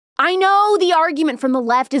I know the argument from the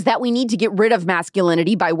left is that we need to get rid of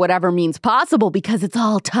masculinity by whatever means possible because it's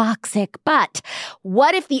all toxic. But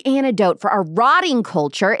what if the antidote for our rotting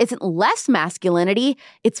culture isn't less masculinity,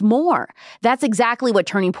 it's more? That's exactly what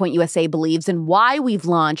Turning Point USA believes and why we've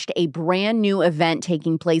launched a brand new event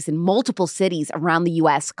taking place in multiple cities around the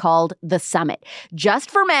U.S. called The Summit,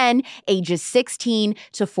 just for men ages 16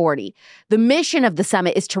 to 40. The mission of the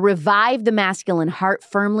summit is to revive the masculine heart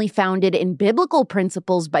firmly founded in biblical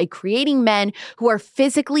principles by creating men who are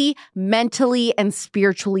physically, mentally, and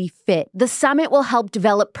spiritually fit. The summit will help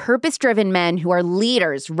develop purpose-driven men who are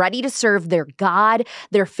leaders ready to serve their God,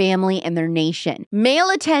 their family, and their nation. Male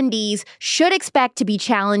attendees should expect to be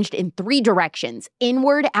challenged in 3 directions: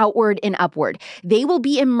 inward, outward, and upward. They will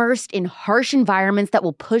be immersed in harsh environments that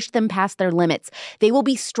will push them past their limits. They will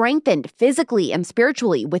be strengthened physically and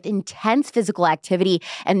spiritually with intense physical activity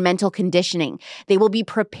and mental conditioning. They will be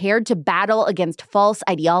prepared to battle against false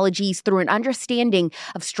ideologies through an understanding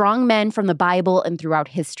of strong men from the Bible and throughout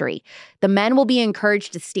history. The men will be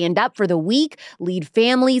encouraged to stand up for the weak, lead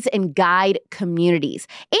families, and guide communities,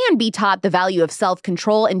 and be taught the value of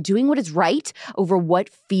self-control and doing what is right over what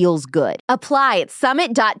feels good. Apply at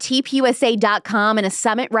summit.tpusa.com, and a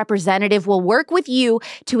summit representative will work with you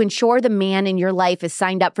to ensure the man in your life is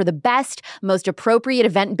signed up for the best, most appropriate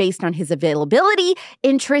event based on his availability,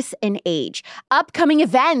 interests, and age. Upcoming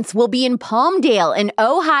events will be in Palmdale and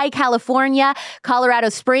Ojai, California, Colorado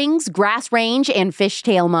Springs, Grass Range, and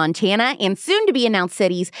Fishtail, Montana, and soon-to-be-announced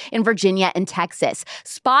cities in Virginia and Texas.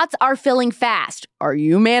 Spots are filling fast. Are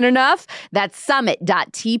you man enough? That's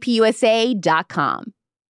summit.tpusa.com.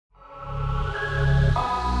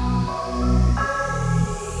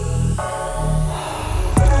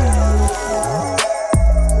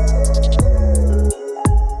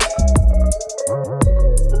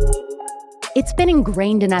 It's been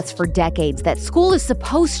ingrained in us for decades that school is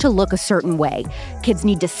supposed to look a certain way. Kids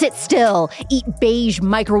need to sit still, eat beige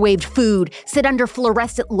microwaved food, sit under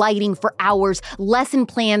fluorescent lighting for hours. Lesson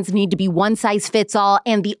plans need to be one size fits all,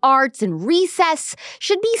 and the arts and recess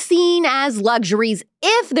should be seen as luxuries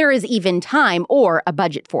if there is even time or a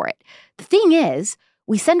budget for it. The thing is,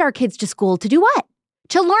 we send our kids to school to do what?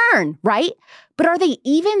 To learn, right? But are they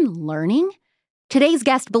even learning? Today's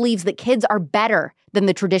guest believes that kids are better than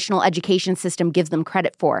the traditional education system gives them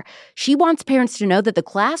credit for. She wants parents to know that the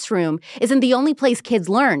classroom isn't the only place kids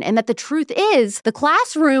learn, and that the truth is the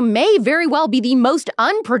classroom may very well be the most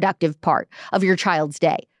unproductive part of your child's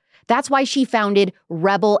day. That's why she founded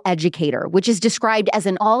rebelEducator, which is described as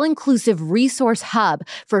an all-inclusive resource hub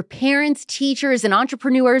for parents, teachers, and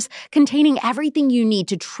entrepreneurs containing everything you need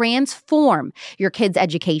to transform your kids'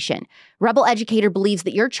 education. rebelEducator believes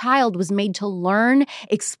that your child was made to learn,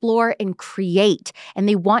 explore, and create, and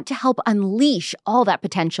they want to help unleash all that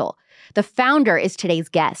potential. The founder is today's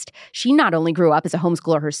guest. She not only grew up as a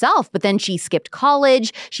homeschooler herself, but then she skipped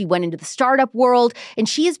college, she went into the startup world, and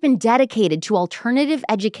she has been dedicated to alternative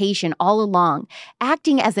education all along,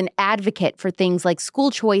 acting as an advocate for things like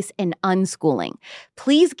school choice and unschooling.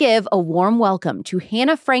 Please give a warm welcome to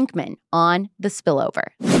Hannah Frankman on The Spillover.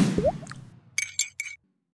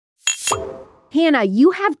 Hannah,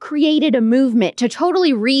 you have created a movement to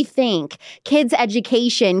totally rethink kids'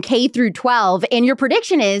 education, K through 12, and your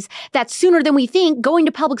prediction is that sooner than we think, going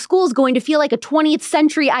to public school is going to feel like a 20th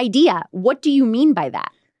century idea. What do you mean by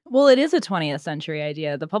that? Well, it is a 20th century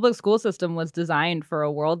idea. The public school system was designed for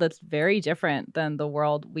a world that's very different than the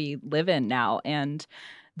world we live in now. And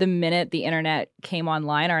the minute the internet came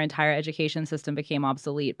online, our entire education system became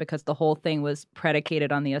obsolete because the whole thing was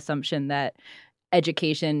predicated on the assumption that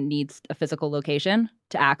education needs a physical location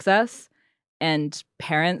to access, and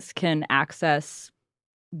parents can access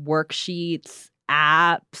worksheets,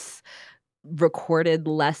 apps, recorded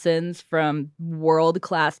lessons from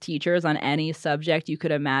world-class teachers on any subject you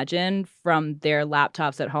could imagine from their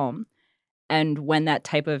laptops at home. And when that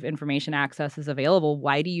type of information access is available,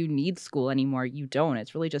 why do you need school anymore? You don't.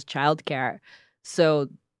 It's really just childcare. So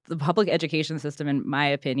the public education system, in my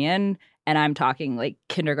opinion, and I'm talking like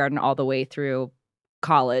kindergarten all the way through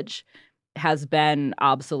college, has been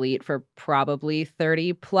obsolete for probably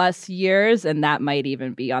 30 plus years. And that might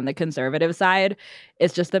even be on the conservative side.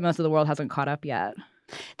 It's just that most of the world hasn't caught up yet.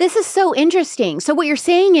 This is so interesting. So what you're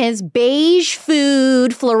saying is beige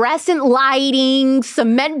food, fluorescent lighting,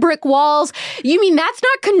 cement brick walls. You mean that's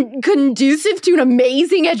not conducive to an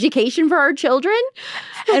amazing education for our children?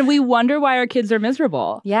 And we wonder why our kids are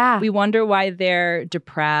miserable. Yeah. We wonder why they're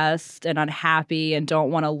depressed and unhappy and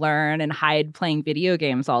don't want to learn and hide playing video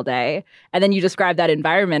games all day. And then you describe that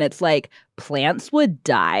environment. It's like plants would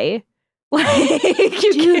die.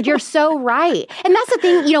 Dude, you're so right. And that's the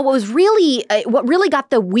thing, what really got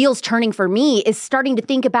the wheels turning for me is starting to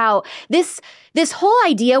think about this whole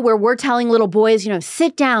idea where we're telling little boys,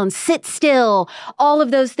 sit down, sit still, all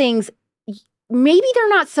of those things. Maybe they're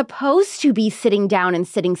not supposed to be sitting down and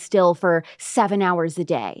sitting still for 7 hours a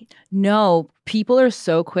day. No, people are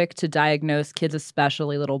so quick to diagnose kids,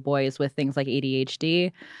 especially little boys, with things like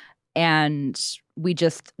ADHD. And we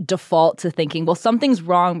just default to thinking, well, something's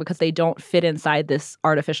wrong because they don't fit inside this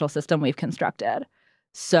artificial system we've constructed.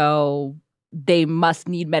 So they must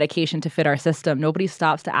need medication to fit our system. Nobody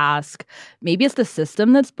stops to ask, maybe it's the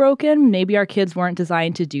system that's broken. Maybe our kids weren't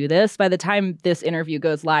designed to do this. By the time this interview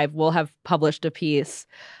goes live, we'll have published a piece,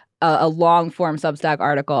 a long-form Substack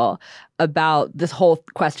article about this whole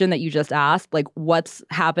question that you just asked, like what's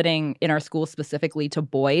happening in our schools specifically to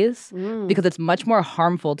boys, because it's much more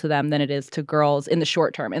harmful to them than it is to girls in the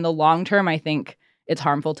short term. In the long term, I think it's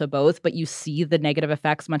harmful to both, but you see the negative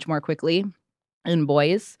effects much more quickly in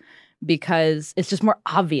boys because it's just more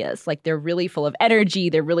obvious. Like they're really full of energy.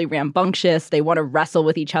 They're really rambunctious. They want to wrestle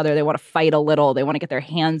with each other. They want to fight a little. They want to get their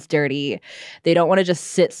hands dirty. They don't want to just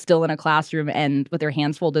sit still in a classroom and with their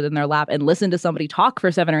hands folded in their lap and listen to somebody talk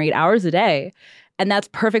for 7 or 8 hours a day. And that's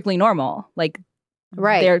perfectly normal. Like,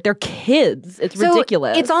 right. They're kids. It's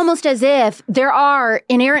ridiculous. It's almost as if there are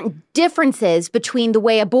inherent differences between the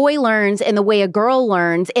way a boy learns and the way a girl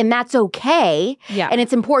learns, and that's okay. Yeah. And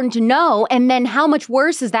it's important to know. And then how much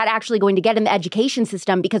worse is that actually going to get in the education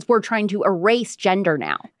system because we're trying to erase gender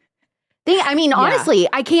now? Honestly,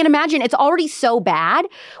 I can't imagine. It's already so bad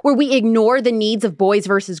where we ignore the needs of boys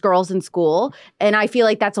versus girls in school. And I feel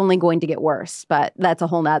like that's only going to get worse. But that's a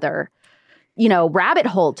whole nother rabbit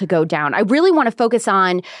hole to go down. I really want to focus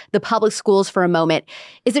on the public schools for a moment.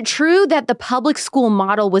 Is it true that the public school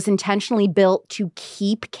model was intentionally built to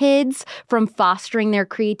keep kids from fostering their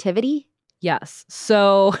creativity? Yes.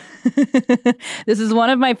 So this is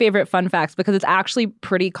one of my favorite fun facts because it's actually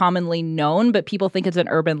pretty commonly known, but people think it's an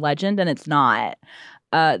urban legend and it's not.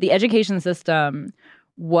 The education system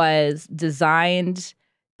was designed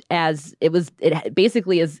as it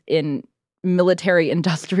basically is in military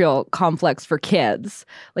industrial complex for kids.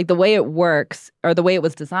 Like the way it works or the way it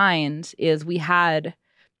was designed is we had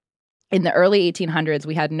in the early 1800s,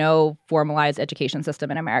 we had no formalized education system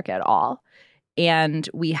in America at all. And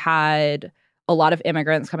we had a lot of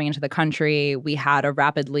immigrants coming into the country. We had a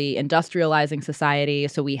rapidly industrializing society.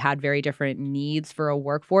 So we had very different needs for a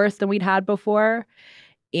workforce than we'd had before.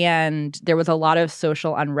 And there was a lot of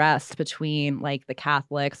social unrest between like the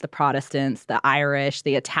Catholics, the Protestants, the Irish,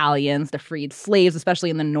 the Italians, the freed slaves, especially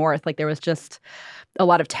in the North. Like there was just a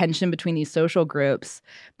lot of tension between these social groups.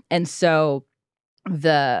 And so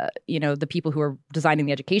the people who were designing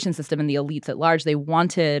the education system and the elites at large, they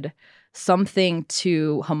wanted something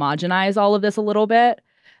to homogenize all of this a little bit,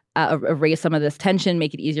 erase some of this tension,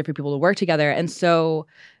 make it easier for people to work together. And so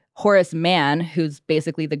Horace Mann, who's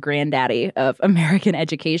basically the granddaddy of American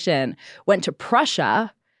education, went to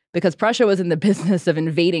Prussia because Prussia was in the business of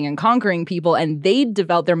invading and conquering people, and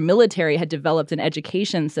their military had developed an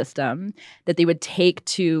education system that they would take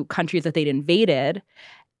to countries that they'd invaded,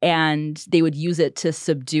 and they would use it to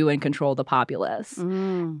subdue and control the populace.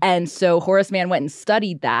 And so Horace Mann went and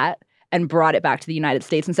studied that and brought it back to the United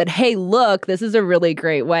States and said, hey, look, this is a really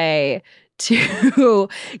great way to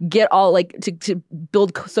get to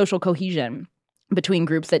build social cohesion between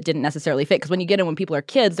groups that didn't necessarily fit. Because when you get in when people are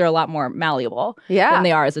kids, they're a lot more malleable than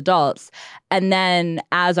they are as adults. And then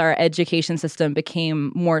as our education system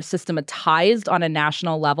became more systematized on a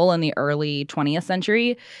national level in the early 20th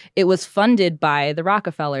century, it was funded by the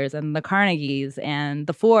Rockefellers and the Carnegies and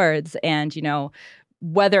the Fords. And,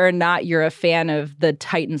 whether or not you're a fan of the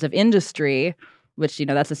titans of industry, which,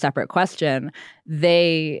 that's a separate question,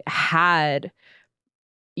 they had,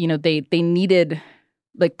 they needed,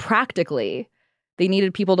 like practically, they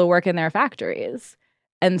needed people to work in their factories.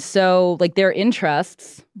 And so, like, their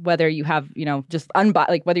interests, whether you have,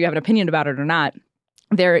 whether you have an opinion about it or not,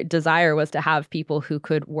 their desire was to have people who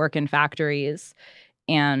could work in factories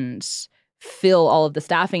and fill all of the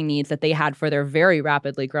staffing needs that they had for their very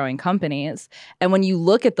rapidly growing companies. And when you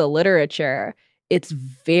look at the literature, it's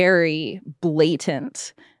very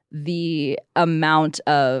blatant, the amount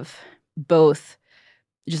of both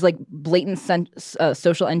just like blatant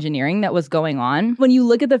social engineering that was going on. When you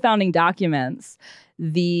look at the founding documents,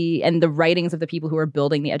 the writings of the people who were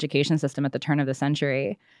building the education system at the turn of the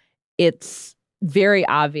century, it's very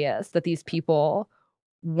obvious that these people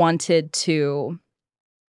wanted to.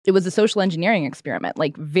 It was a social engineering experiment,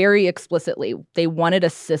 like very explicitly. They wanted a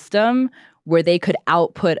system where they could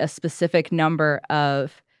output a specific number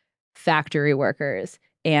of factory workers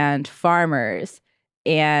and farmers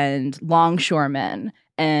and longshoremen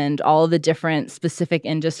and all the different specific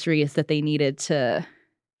industries that they needed to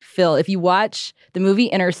fill. If you watch the movie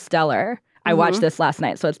Interstellar, I watched this last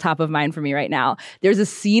night, so it's top of mind for me right now. There's a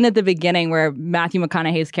scene at the beginning where Matthew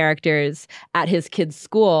McConaughey's character's at his kid's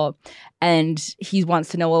school, and he wants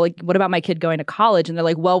to know, well, like, what about my kid going to college? And they're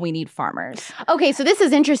like, well, we need farmers. Okay, so this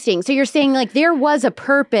is interesting. So you're saying, like, there was a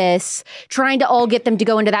purpose trying to all get them to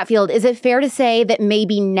go into that field. Is it fair to say that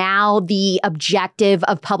maybe now the objective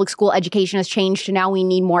of public school education has changed to now we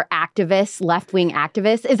need more activists, left-wing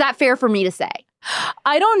activists? Is that fair for me to say?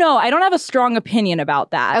 I don't know. I don't have a strong opinion about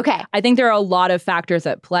that. Okay. I think there are a lot of factors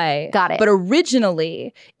at play. Got it. But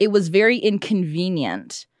originally, it was very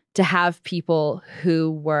inconvenient to have people who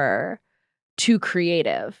were too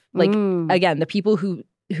creative. Like, again, the people who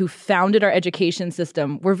founded our education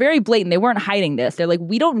system were very blatant. They weren't hiding this. They're like,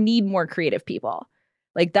 we don't need more creative people.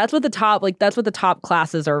 Like, that's what the top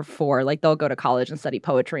classes are for. Like, they'll go to college and study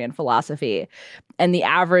poetry and philosophy. And the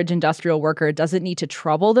average industrial worker doesn't need to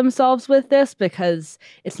trouble themselves with this because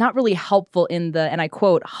it's not really helpful in the, and I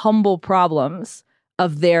quote, humble problems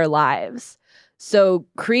of their lives. So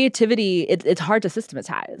creativity, it's hard to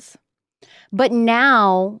systematize. But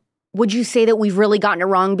now, would you say that we've really gotten it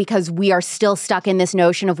wrong because we are still stuck in this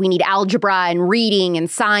notion of we need algebra and reading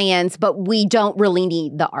and science, but we don't really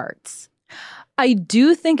need the arts? I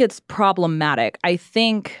do think it's problematic. I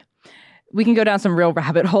think we can go down some real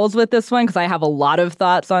rabbit holes with this one because I have a lot of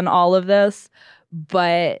thoughts on all of this.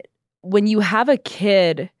 But when you have a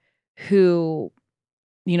kid who,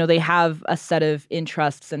 you know, they have a set of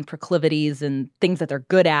interests and proclivities and things that they're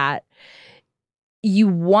good at, you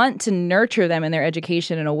want to nurture them in their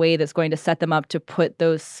education in a way that's going to set them up to put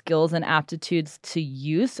those skills and aptitudes to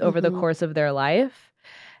use over the course of their life.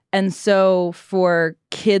 And so for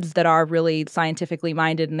kids that are really scientifically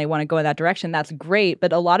minded and they want to go in that direction, that's great.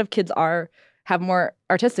 But a lot of kids have more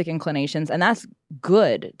artistic inclinations, and that's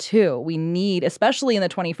good too. We need, especially in the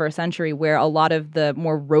 21st century where a lot of the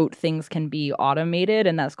more rote things can be automated,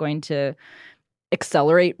 and that's going to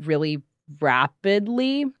accelerate really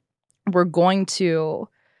rapidly. We're going to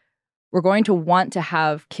want to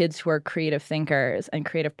have kids who are creative thinkers and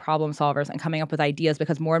creative problem solvers and coming up with ideas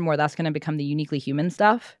because more and more that's going to become the uniquely human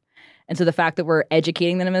stuff. And so the fact that we're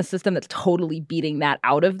educating them in a system that's totally beating that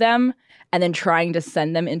out of them and then trying to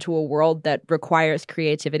send them into a world that requires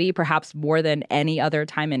creativity, perhaps more than any other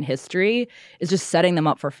time in history, is just setting them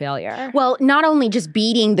up for failure. Well, not only just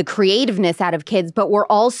beating the creativeness out of kids, but we're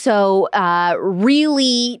also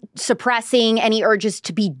really suppressing any urges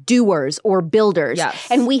to be doers or builders. Yes.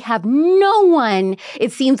 And we have no one,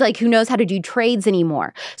 it seems like, who knows how to do trades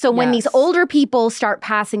anymore. So when these older people start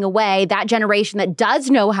passing away, that generation that does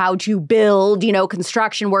know how to build, you know,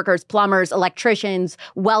 construction workers, plumbers, electricians,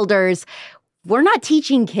 welders, we're not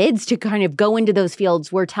teaching kids to kind of go into those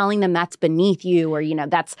fields. We're telling them that's beneath you or, you know,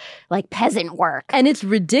 that's like peasant work. And it's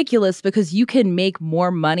ridiculous because you can make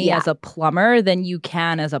more money as a plumber than you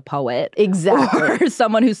can as a poet. Exactly. Or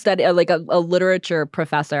someone who studied, like a literature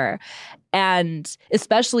professor. And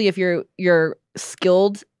especially if you're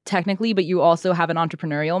skilled technically, but you also have an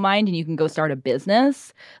entrepreneurial mind and you can go start a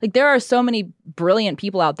business. Like, there are so many brilliant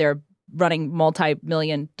people out there running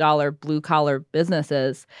multi-million-dollar blue-collar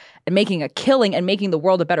businesses and making a killing and making the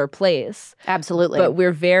world a better place. Absolutely. But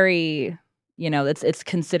we're very, you know, it's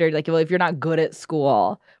considered like, well, if you're not good at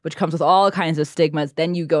school, which comes with all kinds of stigmas,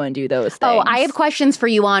 then you go and do those things. Oh, I have questions for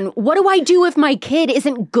you on what do I do if my kid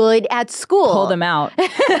isn't good at school? Pull them out.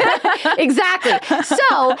 Exactly.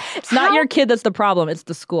 So it's not your kid that's the problem. It's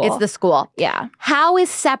the school. It's the school. Yeah. How is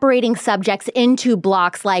separating subjects into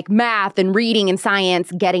blocks like math and reading and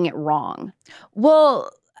science getting it wrong?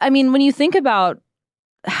 Well, I mean, when you think about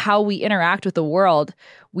how we interact with the world,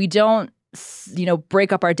 we don't, you know,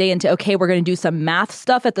 break up our day into, okay, we're going to do some math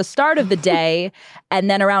stuff at the start of the day. And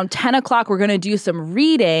then around 10 o'clock, we're going to do some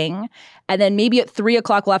reading. And then maybe at 3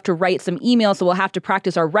 o'clock, we'll have to write some emails. So we'll have to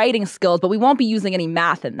practice our writing skills, but we won't be using any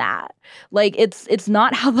math in that. Like, it's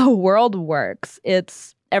not how the world works.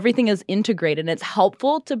 Everything is integrated, and it's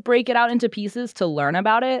helpful to break it out into pieces to learn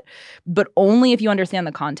about it, but only if you understand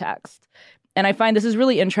the context. And I find this is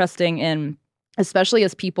really interesting especially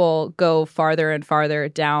as people go farther and farther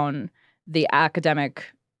down the academic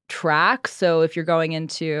track. So if you're going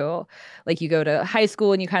into, like, you go to high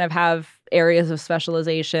school and you kind of have areas of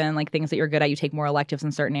specialization, like things that you're good at, you take more electives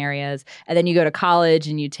in certain areas. And then you go to college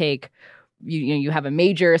and you take, you have a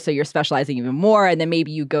major, so you're specializing even more. And then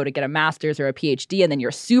maybe you go to get a master's or a PhD, and then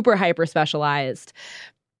you're super hyper specialized.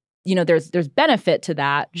 You know, there's benefit to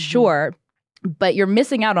that, sure, but you're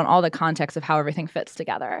missing out on all the context of how everything fits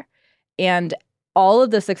together. And all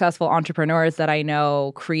of the successful entrepreneurs that I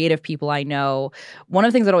know, creative people I know, one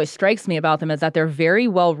of the things that always strikes me about them is that they're very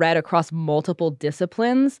well read across multiple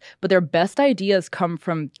disciplines, but their best ideas come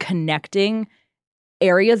from connecting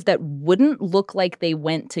areas that wouldn't look like they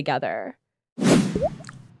went together.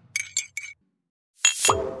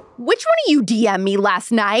 Which one of you DM'd me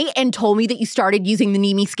last night and told me that you started using the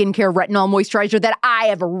Nimi Skincare Retinol Moisturizer that I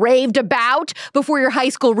have raved about before your high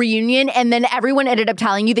school reunion, and then everyone ended up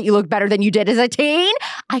telling you that you looked better than you did as a teen?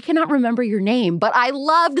 I cannot remember your name, but I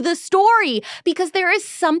loved the story because there is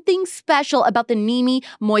something special about the Nimi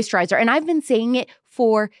Moisturizer, and I've been saying it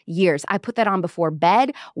for years. I put that on before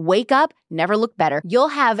bed, wake up, never look better. You'll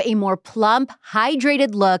have a more plump,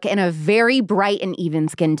 hydrated look and a very bright and even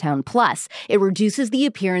skin tone. Plus, it reduces the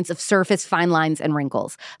appearance of surface fine lines and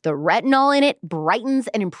wrinkles. The retinol in it brightens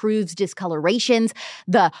and improves discolorations.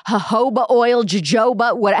 The jojoba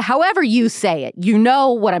oil, however you say it, you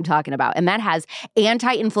know what I'm talking about. And that has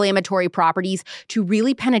anti-inflammatory properties to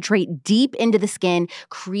really penetrate deep into the skin,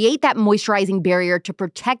 create that moisturizing barrier to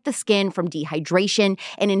protect the skin from dehydration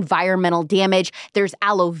and environmental damage. There's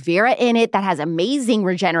aloe vera in it that has amazing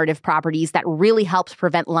regenerative properties that really helps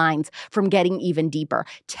prevent lines from getting even deeper.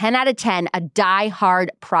 10 out of 10, a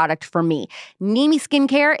die-hard product for me. Nimi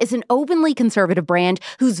Skincare is an openly conservative brand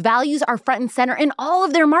whose values are front and center in all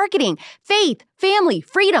of their marketing. Faith, family,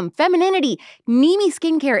 freedom, femininity. Nimi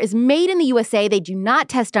Skincare is made in the USA. They do not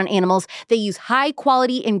test on animals. They use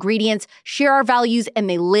high-quality ingredients, share our values, and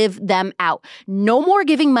they live them out. No more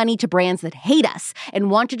giving money to brands that hate us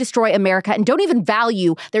and want to destroy America and don't even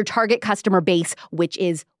value their target customer base, which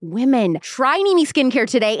is women. Try Nimi Skincare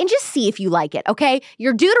today and just see if you like it, okay?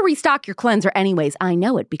 You're due to restock your cleanser anyways. I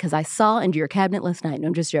know it because I saw into your cabinet last night. No,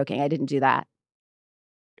 I'm just joking. I didn't do that.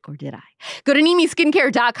 Or did I? Go to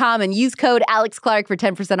NimiSkincare.com and use code AlexClark for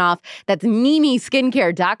 10% off. That's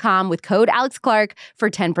NimiSkincare.com with code AlexClark for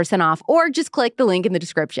 10% off. Or just click the link in the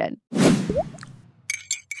description.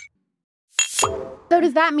 So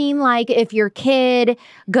does that mean, like, if your kid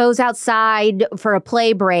goes outside for a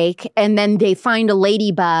play break and then they find a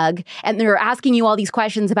ladybug and they're asking you all these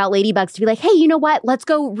questions about ladybugs, to be like, hey, you know what? Let's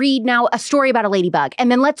go read now a story about a ladybug. And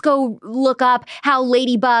then let's go look up how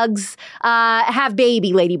ladybugs have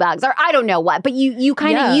baby ladybugs, or I don't know what. But you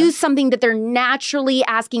kind of use something that they're naturally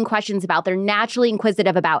asking questions about, they're naturally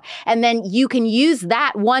inquisitive about. And then you can use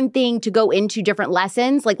that one thing to go into different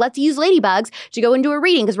lessons. Like, let's use ladybugs to go into a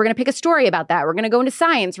reading because we're going to pick a story about that. We're going to go into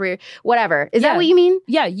science, whatever. Is that what you mean?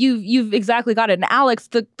 Yeah, you've exactly got it. And Alex,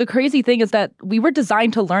 the crazy thing is that we were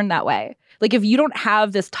designed to learn that way. Like, if you don't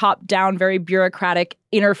have this top-down, very bureaucratic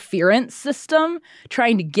interference system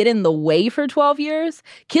trying to get in the way for 12 years,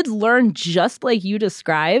 kids learn just like you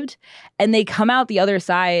described, and they come out the other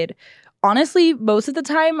side, honestly, most of the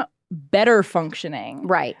time, better functioning,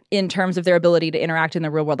 right, in terms of their ability to interact in the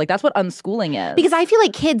real world. Like, that's what unschooling is. Because I feel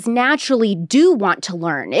like kids naturally do want to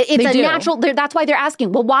learn. It's a natural, that's why they're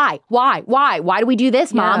asking, well, why? Why do we do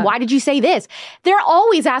this, Mom? Yeah. Why did you say this? They're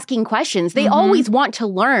always asking questions. They always want to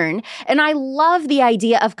learn. And I love the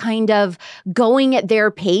idea of kind of going at their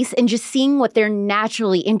pace and just seeing what they're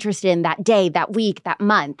naturally interested in that day, that week, that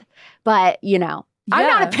month. But, you know, I'm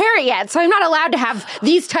not a parent yet, so I'm not allowed to have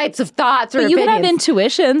these types of thoughts or opinions. You can have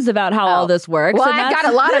intuitions about how all this works. Well, I've got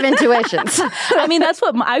a lot of intuitions. I mean, that's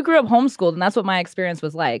what I grew up homeschooled, and that's what my experience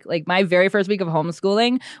was like. Like, my very first week of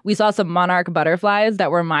homeschooling, we saw some monarch butterflies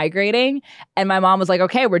that were migrating, and my mom was like,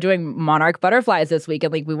 okay, we're doing monarch butterflies this week.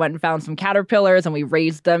 And like, we went and found some caterpillars, and we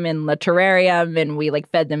raised them in the terrarium, and we like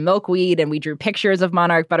fed them milkweed, and we drew pictures of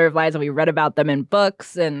monarch butterflies, and we read about them in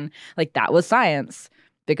books, and like, that was science.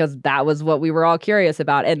 Because that was what we were all curious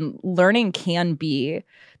about. And learning can be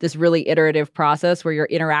this really iterative process where you're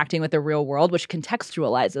interacting with the real world, which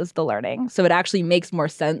contextualizes the learning. So it actually makes more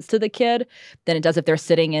sense to the kid than it does if they're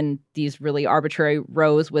sitting in these really arbitrary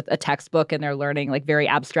rows with a textbook and they're learning like very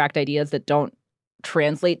abstract ideas that don't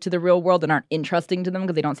translate to the real world and aren't interesting to them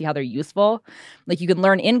because they don't see how they're useful. Like, you can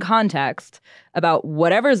learn in context about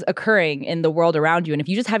whatever's occurring in the world around you. And if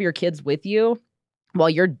you just have your kids with you while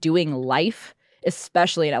you're doing life,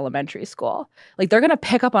 especially in elementary school, like, they're going to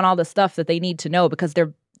pick up on all the stuff that they need to know because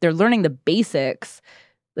they're learning the basics.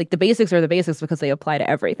 Like, the basics are the basics because they apply to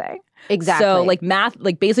everything. Exactly. So like math,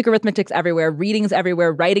 like basic arithmetic's everywhere, reading's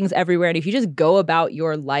everywhere, writing's everywhere. And if you just go about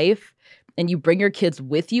your life and you bring your kids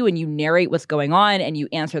with you and you narrate what's going on and you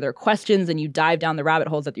answer their questions and you dive down the rabbit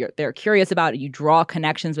holes that they're curious about and you draw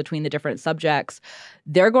connections between the different subjects,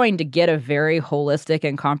 they're going to get a very holistic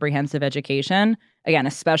and comprehensive education, again,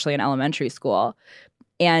 especially in elementary school.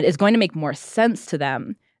 And it's going to make more sense to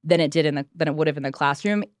them than it would have in the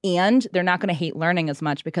classroom. And they're not going to hate learning as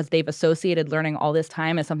much because they've associated learning all this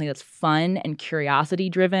time as something that's fun and curiosity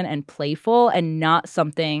driven and playful, and not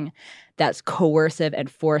something that's coercive and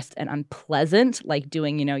forced and unpleasant, like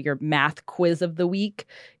doing, your math quiz of the week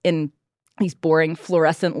in these boring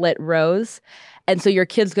fluorescent lit rows. And so your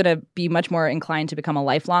kid's going to be much more inclined to become a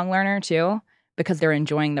lifelong learner too, because they're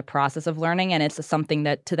enjoying the process of learning, and it's something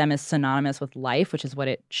that to them is synonymous with life, which is what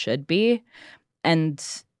it should be. And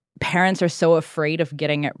parents are so afraid of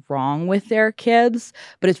getting it wrong with their kids,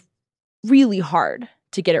 but it's really hard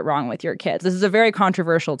to get it wrong with your kids. This is a very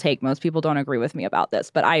controversial take. Most people don't agree with me about this,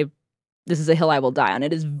 but this is a hill I will die on.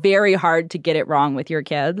 It is very hard to get it wrong with your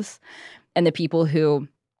kids. And the people who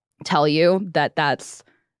tell you that that's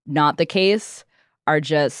not the case are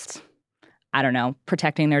just, I don't know,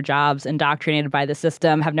 protecting their jobs, indoctrinated by the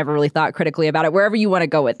system, have never really thought critically about it. Wherever you want to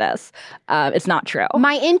go with this, it's not true.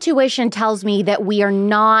 My intuition tells me that we are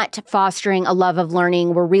not fostering a love of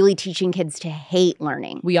learning. We're really teaching kids to hate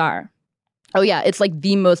learning. We are. Oh, yeah. It's like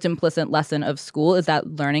the most implicit lesson of school is that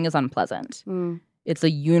learning is unpleasant. It's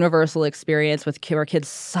a universal experience where kids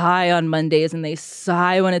sigh on Mondays and they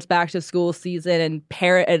sigh when it's back to school season, and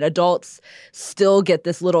parent and adults still get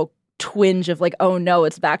this little twinge of like, oh no,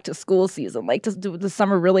 it's back to school season. Like, does the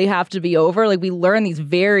summer really have to be over? Like, we learn these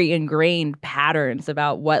very ingrained patterns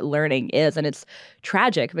about what learning is. And it's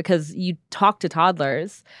tragic because you talk to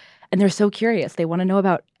toddlers and they're so curious. They want to know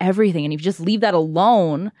about everything. And if you just leave that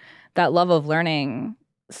alone, that love of learning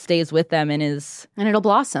stays with them and it'll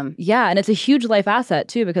blossom. Yeah. And it's a huge life asset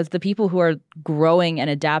too, because the people who are growing and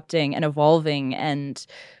adapting and evolving and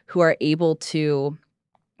who are able to,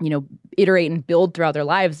 iterate and build throughout their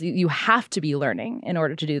lives, you have to be learning in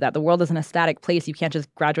order to do that. The world isn't a static place. You can't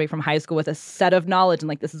just graduate from high school with a set of knowledge and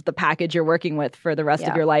like, this is the package you're working with for the rest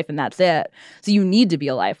of your life and that's it. So you need to be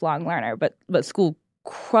a lifelong learner, but school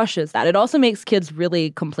crushes that. It also makes kids really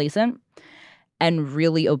complacent and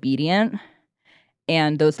really obedient.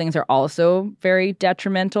 And those things are also very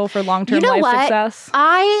detrimental for long-term life success.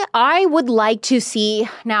 I would like to see,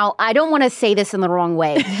 now I don't want to say this in the wrong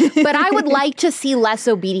way, but I would like to see less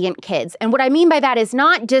obedient kids. And what I mean by that is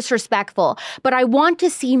not disrespectful, but I want to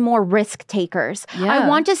see more risk takers. Yeah. I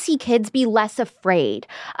want to see kids be less afraid.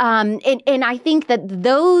 And I think that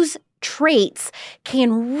those traits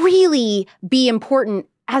can really be important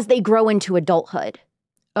as they grow into adulthood.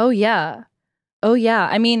 Oh, yeah. Oh, yeah.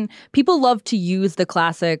 I mean, people love to use the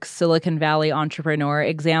classic Silicon Valley entrepreneur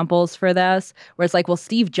examples for this, where it's like, well,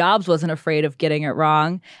 Steve Jobs wasn't afraid of getting it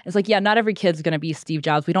wrong. It's like, yeah, not every kid's going to be Steve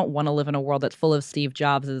Jobs. We don't want to live in a world that's full of Steve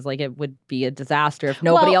Jobses. Like, it would be a disaster if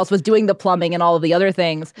nobody else was doing the plumbing and all of the other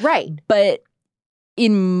things. Right. But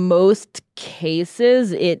in most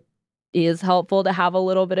cases, it is helpful to have a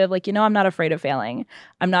little bit of like, I'm not afraid of failing.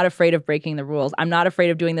 I'm not afraid of breaking the rules. I'm not afraid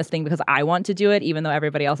of doing this thing because I want to do it, even though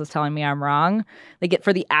everybody else is telling me I'm wrong. Like,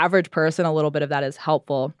 for the average person, a little bit of that is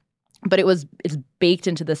helpful. But it's baked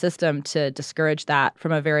into the system to discourage that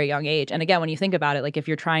from a very young age. And again, when you think about it, like if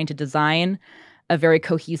you're trying to design a very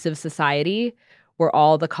cohesive society where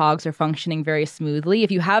all the cogs are functioning very smoothly,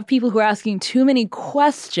 if you have people who are asking too many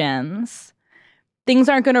questions, things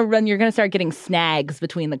aren't going to run. You're going to start getting snags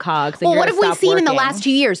between the cogs. Well, what have we seen in the last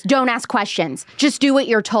 2 years? Don't ask questions. Just do what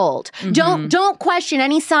you're told. Mm-hmm. Don't question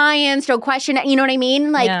any science. Don't question, you know what I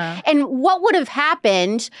mean? Like, And what would have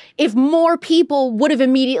happened if more people would have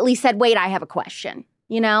immediately said, wait, I have a question,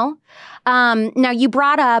 Now, you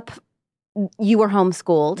brought up you were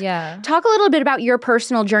homeschooled. Yeah. Talk a little bit about your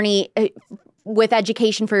personal journey with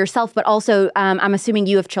education for yourself, but also I'm assuming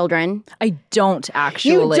you have children. I don't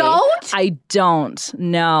actually. You don't? I don't.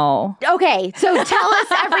 No. Okay, so tell us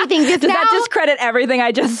everything. Does that discredit everything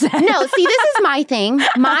I just said? No, see, this is my thing.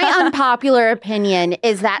 My unpopular opinion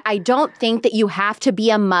is that I don't think that you have to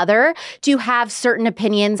be a mother to have certain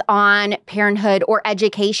opinions on parenthood or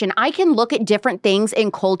education. I can look at different things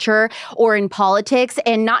in culture or in politics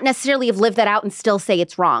and not necessarily have lived that out and still say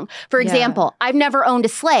it's wrong. For example, I've never owned a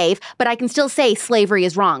slave, but I can still say slavery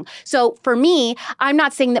is wrong. So for me, I'm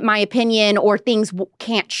not saying that my opinion or things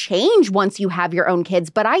can't change once you have your own kids,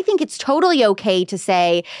 but I think it's totally okay to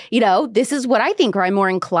say, this is what I think, or I'm more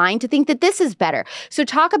inclined to think that this is better. So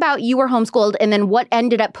talk about you were homeschooled and then what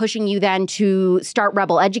ended up pushing you then to start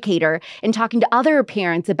rebelEducator and talking to other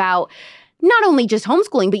parents about not only just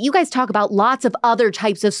homeschooling, but you guys talk about lots of other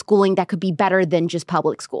types of schooling that could be better than just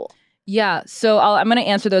public school. Yeah. So I'm going to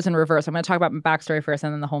answer those in reverse. I'm going to talk about my backstory first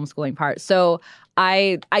and then the homeschooling part. So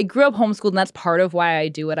I grew up homeschooled, and that's part of why I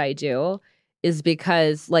do what I do, is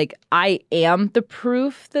because I am the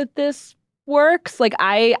proof that this works. Like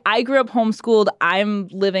I grew up homeschooled. I'm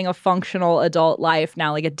living a functional adult life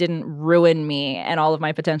now. Like it didn't ruin me and all of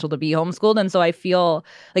my potential to be homeschooled. And so I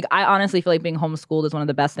honestly feel like being homeschooled is one of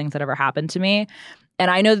the best things that ever happened to me. And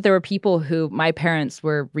I know that there were people who my parents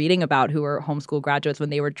were reading about who were homeschool graduates when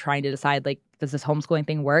they were trying to decide, like, does this homeschooling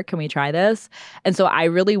thing work? Can we try this? And so I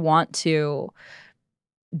really want to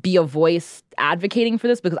be a voice advocating for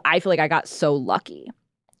this because I feel like I got so lucky.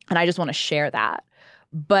 And I just want to share that.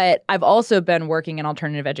 But I've also been working in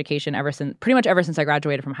alternative education pretty much ever since I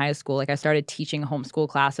graduated from high school. Like I started teaching homeschool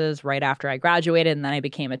classes right after I graduated, and then I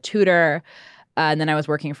became a tutor. And then I was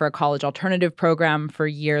working for a college alternative program for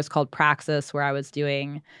years called Praxis, where I was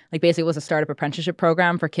doing, like, basically it was a startup apprenticeship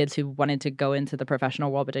program for kids who wanted to go into the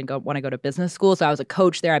professional world but didn't want to go to business school. So I was a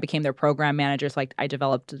coach there. I became their program manager. So I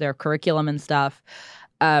developed their curriculum and stuff.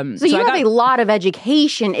 So you have a lot of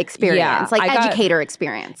education experience, educator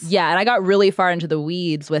experience. Yeah, and I got really far into the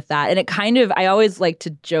weeds with that. And it kind of, I always like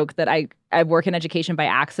to joke that I work in education by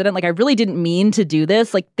accident. Like I really didn't mean to do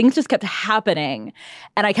this. Like things just kept happening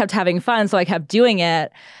and I kept having fun. So I kept doing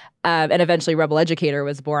it. And eventually rebelEducator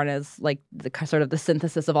was born as like the sort of the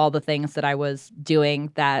synthesis of all the things that I was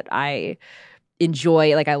doing that I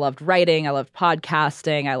enjoy. Like I loved writing, I loved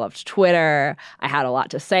podcasting, I loved Twitter. I had a lot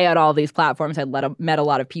to say on all these platforms. I met a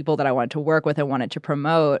lot of people that I wanted to work with and wanted to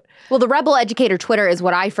promote. Well, the rebelEducator Twitter is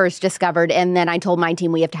what I first discovered. And then I told my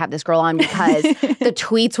team we have to have this girl on because the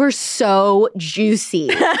tweets were so juicy.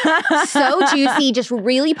 So juicy, just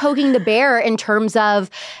really poking the bear in terms of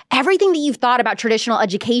everything that you've thought about traditional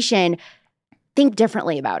education. Think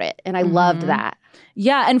differently about it. And I loved that.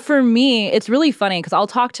 Yeah. And for me, it's really funny because I'll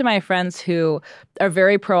talk to my friends who are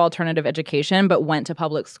very pro-alternative education but went to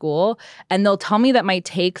public school. And they'll tell me that my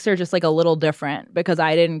takes are just like a little different because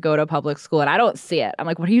I didn't go to public school and I don't see it. I'm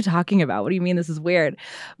like, what are you talking about? What do you mean this is weird?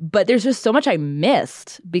 But there's just so much I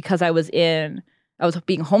missed because I was being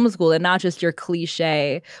homeschooled and not just your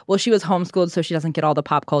cliche, well, she was homeschooled so she doesn't get all the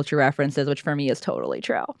pop culture references, which for me is totally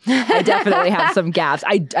true. I definitely have some gaps.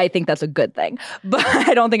 I think that's a good thing. But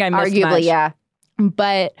I don't think I missed arguably, much. yeah.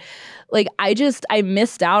 But like I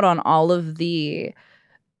missed out on all of the,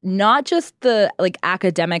 not just the like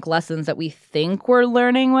academic lessons that we think we're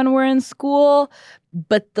learning when we're in school,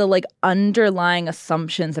 but the like underlying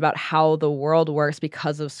assumptions about how the world works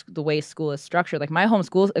because of the way school is structured. Like my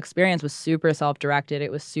homeschool experience was super self-directed.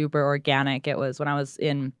 It was super organic. It was when I was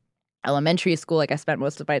in elementary school, like I spent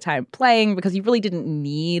most of my time playing because you really didn't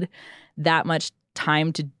need that much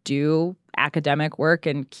time to do academic work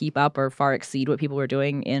and keep up or far exceed what people were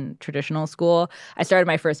doing in traditional school. I started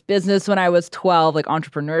my first business when I was 12. Like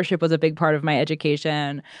entrepreneurship was a big part of my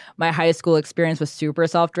education. My high school experience was super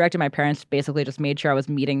self-directed. My parents basically just made sure I was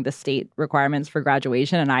meeting the state requirements for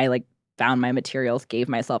graduation, and I like found my materials, gave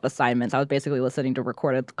myself assignments. I was basically listening to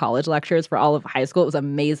recorded college lectures for all of high school. It was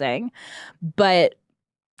amazing. But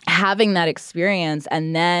having that experience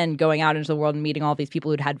and then going out into the world and meeting all these people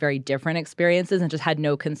who'd had very different experiences and just had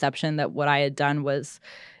no conception that what I had done was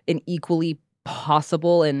an equally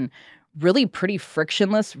possible and really pretty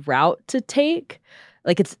frictionless route to take.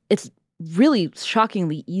 Like it's really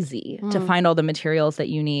shockingly easy to find all the materials that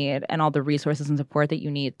you need and all the resources and support that you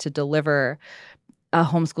need to deliver a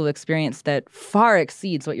homeschool experience that far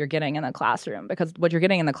exceeds what you're getting in the classroom, because what you're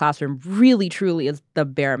getting in the classroom really truly is the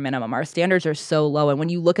bare minimum. Our standards are so low. And when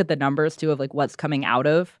you look at the numbers too of like what's coming out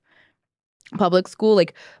of public school,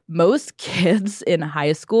 like most kids in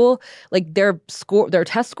high school, like their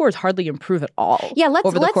test scores hardly improve at all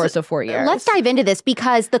over the course of 4 years. Let's dive into this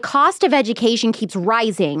because the cost of education keeps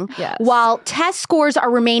rising while test scores are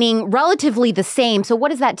remaining relatively the same. So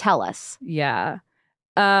what does that tell us? Yeah.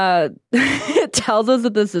 It tells us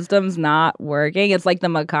that the system's not working. It's like the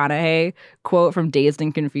McConaughey quote from Dazed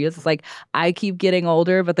and Confused. It's like, I keep getting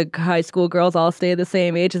older, but the high school girls all stay the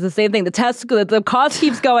same age. It's the same thing. The cost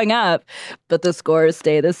keeps going up, but the scores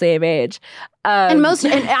stay the same age. And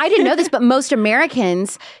I didn't know this, but most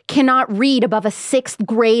Americans cannot read above a 6th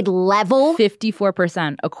grade level.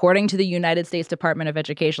 54%, according to the United States Department of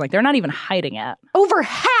Education. Like, they're not even hiding it. Over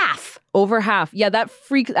half. Over half. Yeah, that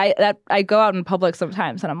freaks. I go out in public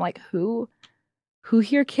sometimes and I'm like, who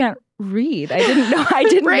here can't read? I didn't know.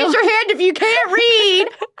 Raise your hand if you can't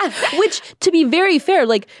read. Which, to be very fair,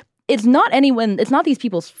 like it's not these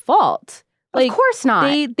people's fault. Like, of course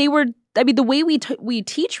not. They were. I mean, the way we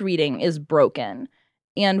teach reading is broken,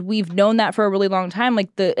 and we've known that for a really long time.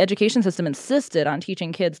 Like the education system insisted on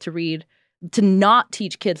teaching kids to read to not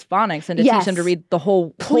teach kids phonics and to teach them to read the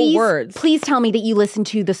whole words. Please tell me that you listen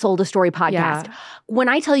to the Sold a Story podcast. Yeah. When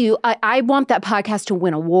I tell you, I want that podcast to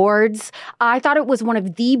win awards. I thought it was one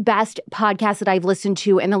of the best podcasts that I've listened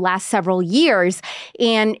to in the last several years.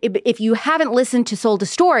 And if you haven't listened to Sold a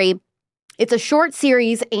Story, it's a short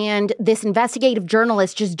series, and this investigative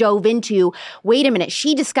journalist just dove into, wait a minute,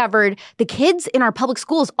 she discovered the kids in our public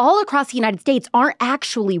schools all across the United States aren't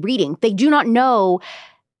actually reading. They do not know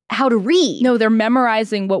how to read. No, they're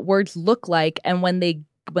memorizing what words look like, and when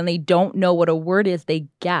they don't know what a word is, they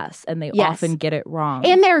guess, and they often get it wrong.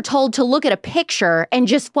 And they're told to look at a picture and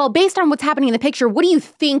just, well, based on what's happening in the picture, what do you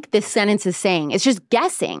think this sentence is saying? It's just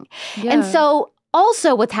guessing. Yeah. And so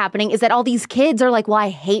also what's happening is that all these kids are like, well, I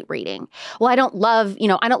hate reading. Well, I don't love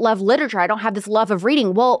literature. I don't have this love of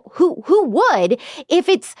reading. Well, who would if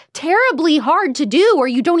it's terribly hard to do or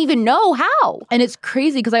you don't even know how? And it's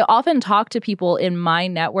crazy because I often talk to people in my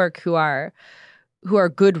network who are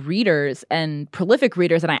good readers and prolific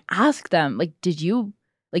readers, and I ask them, like, you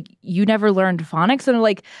never learned phonics? And they're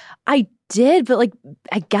like, I did, but like,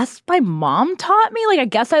 I guess my mom taught me. Like, I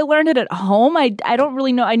guess I learned it at home. I don't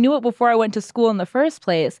really know. I knew it before I went to school in the first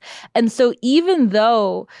place. And so even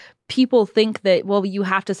though people think that, well, you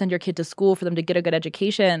have to send your kid to school for them to get a good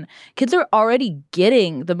education, kids are already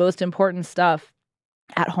getting the most important stuff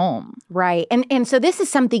at home. Right. And so this is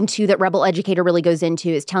something, too, that rebelEducator really goes into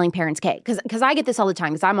is telling parents, okay, because I get this all the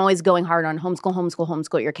time because I'm always going hard on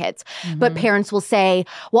homeschool your kids. Mm-hmm. But parents will say,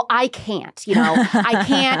 well, I can't, I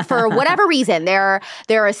can't for whatever reason. They're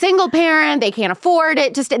a single parent. They can't afford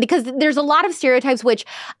it because there's a lot of stereotypes, which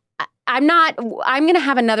I'm going to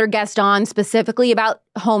have another guest on specifically about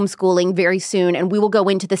homeschooling very soon, and we will go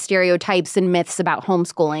into the stereotypes and myths about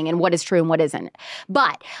homeschooling and what is true and what isn't.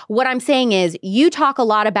 But what I'm saying is you talk a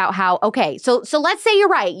lot about how, okay, so let's say you're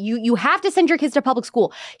right. You have to send your kids to public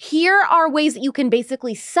school. Here are ways that you can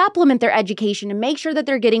basically supplement their education and make sure that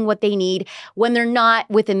they're getting what they need when they're not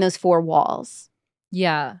within those four walls.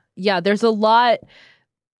 Yeah. Yeah, there's a lot.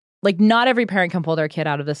 Like, not every parent can pull their kid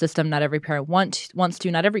out of the system. Not every parent wants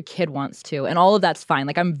to. Not every kid wants to. And all of that's fine.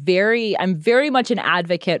 Like, I'm very much an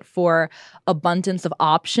advocate for abundance of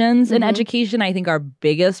options in education. I think our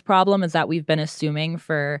biggest problem is that we've been assuming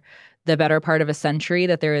for the better part of a century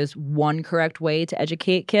that there is one correct way to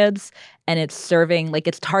educate kids. And it's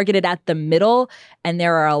it's targeted at the middle. And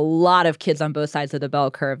there are a lot of kids on both sides of the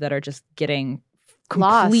bell curve that are just getting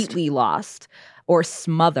completely lost or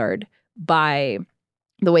smothered by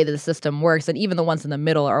the way that the system works, and even the ones in the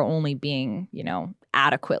middle are only being,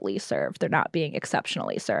 adequately served. They're not being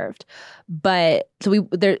exceptionally served. But so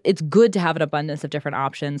it's good to have an abundance of different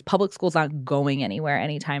options. Public school's not going anywhere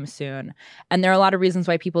anytime soon. And there are a lot of reasons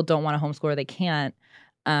why people don't want to homeschool or they can't.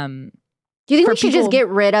 Do you think we should just get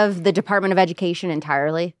rid of the Department of Education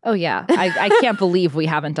entirely? Oh, yeah. I can't believe we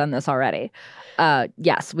haven't done this already.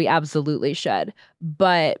 Yes, we absolutely should.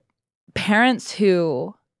 But parents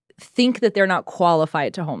who think that they're not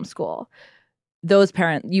qualified to homeschool, those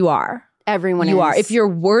parents, you are. Everyone is. You are. If you're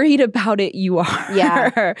worried about it, you are.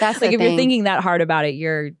 Yeah, that's like if you're thinking that hard about it,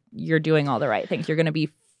 you're doing all the right things. You're going to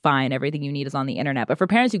be fine. Everything you need is on the internet. But for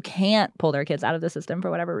parents who can't pull their kids out of the system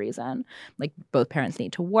for whatever reason, like both parents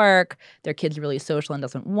need to work, their kid's really social and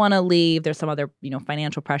doesn't want to leave, there's some other,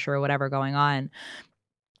 financial pressure or whatever going on.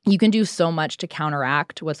 You can do so much to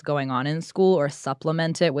counteract what's going on in school or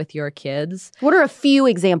supplement it with your kids. What are a few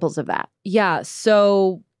examples of that? Yeah.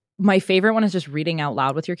 So my favorite one is just reading out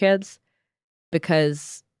loud with your kids,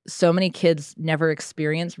 because so many kids never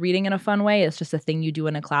experience reading in a fun way. It's just a thing you do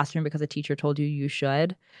in a classroom because a teacher told you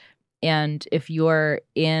should. And if you're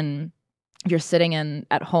sitting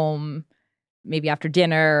at home, maybe after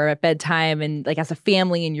dinner or at bedtime, and like as a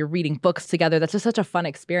family, and you're reading books together, that's just such a fun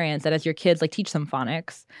experience. And as your kids, like, teach them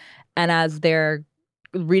phonics, and as their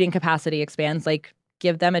reading capacity expands, like,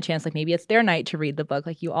 give them a chance, like maybe it's their night to read the book,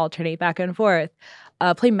 like you alternate back and forth.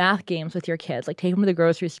 Play math games with your kids, like take them to the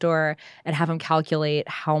grocery store and have them calculate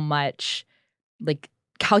how much, like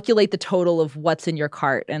calculate the total of what's in your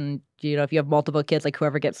cart. And, if you have multiple kids, like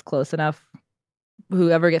whoever gets closest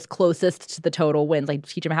to the total wins. Like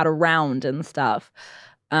teach them how to round and stuff.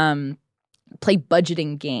 Play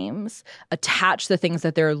budgeting games. Attach the things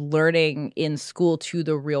that they're learning in school to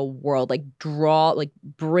the real world. Like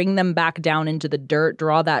bring them back down into the dirt.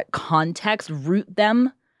 Draw that context. Root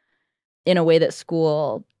them in a way that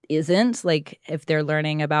school isn't. Like if they're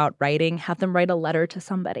learning about writing, have them write a letter to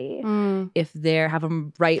somebody. If they're have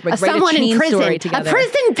them write a teen story together. A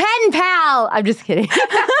prison pen pal. I'm just kidding.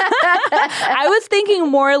 I was thinking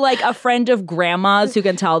more like a friend of grandma's who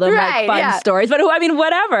can tell them like fun stories. But I mean,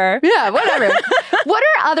 whatever. Yeah, whatever. What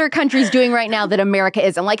are other countries doing right now that America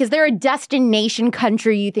isn't? Like, is there a destination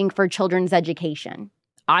country you think for children's education?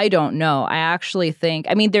 I don't know. I actually think,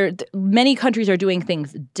 I mean, many countries are doing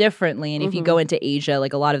things differently. And if you go into Asia,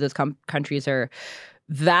 like a lot of those countries are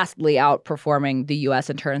vastly outperforming the U.S.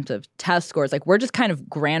 in terms of test scores. Like we're just kind of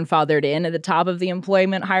grandfathered in at the top of the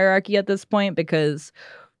employment hierarchy at this point because,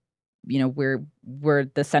 you know, we're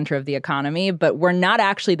the center of the economy, but we're not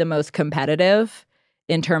actually the most competitive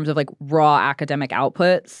in terms of like raw academic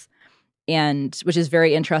outputs. And which is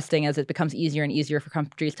very interesting as it becomes easier and easier for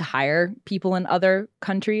countries to hire people in other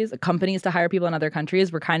countries, companies to hire people in other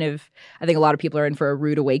countries. We're kind of, I think a lot of people are in for a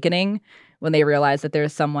rude awakening when they realize that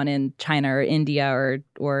there's someone in China or India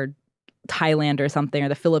or Thailand or something or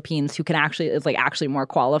the Philippines who is actually more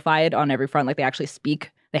qualified on every front. Like they actually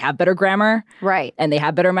speak, they have better grammar. Right. And they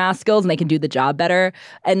have better math skills and they can do the job better.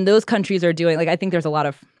 And those countries are doing, like, I think there's a lot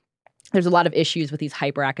of issues with these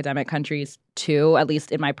hyper academic countries too, at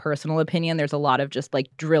least in my personal opinion. There's a lot of just like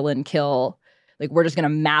drill and kill. Like we're just going to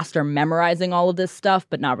master memorizing all of this stuff,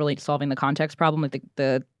 but not really solving the context problem. Like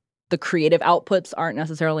the creative outputs aren't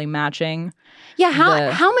necessarily matching. Yeah.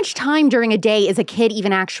 How much time during a day is a kid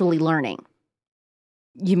even actually learning?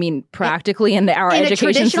 You mean practically in our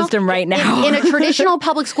education system right now? In a traditional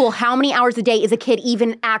public school, how many hours a day is a kid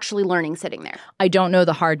even actually learning sitting there? I don't know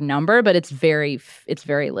the hard number, but it's very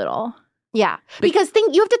little. Yeah, because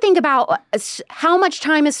you have to think about how much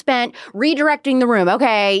time is spent redirecting the room.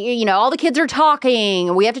 Okay, you know, all the kids are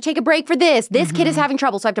talking. We have to take a break for this. This kid is having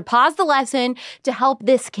trouble, so I have to pause the lesson to help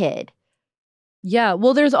this kid. Yeah,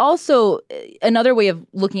 well, there's also another way of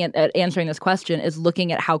looking at answering this question is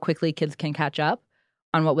looking at how quickly kids can catch up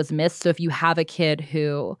on what was missed. So if you have a kid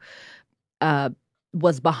who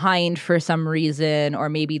was behind for some reason, or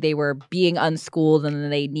maybe they were being unschooled and then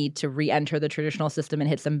they need to re-enter the traditional system and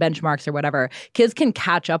hit some benchmarks or whatever, kids can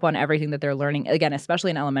catch up on everything that they're learning, again, especially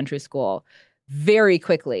in elementary school, very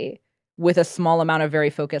quickly with a small amount of very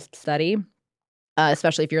focused study,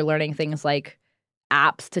 especially if you're learning things like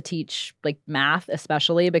apps to teach like math,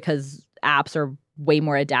 especially because apps are way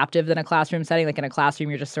more adaptive than a classroom setting. Like in a classroom,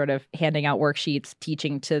 you're just sort of handing out worksheets,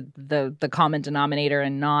 teaching to the common denominator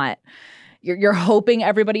and not... You're hoping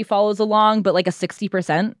everybody follows along, but like a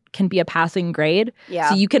 60% can be a passing grade. Yeah.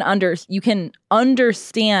 So you can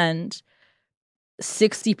understand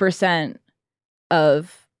 60%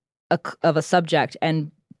 of a subject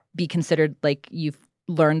and be considered like you've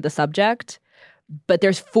learned the subject, but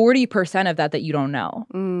there's 40% of that you don't know.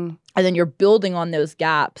 And then you're building on those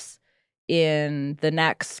gaps in the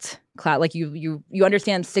next class. Like you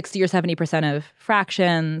understand 60 or 70% of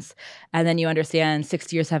fractions, and then you understand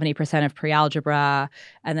 60 or 70% of pre-algebra,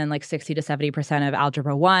 and then like 60 to 70% of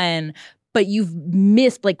algebra 1, but you've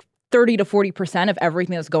missed like 30 to 40% of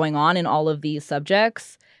everything that's going on in all of these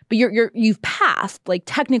subjects. But you've passed. Like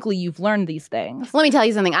technically, you've learned these things. Let me tell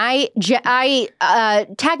you something. I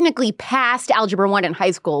technically passed algebra 1 in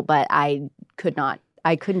high school, but I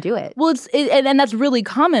couldn't do it. Well, and that's really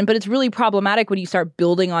common, but it's really problematic when you start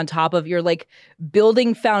building on top of your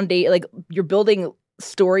building foundation, like you're building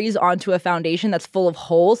stories onto a foundation that's full of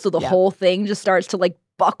holes. So the whole thing just starts to like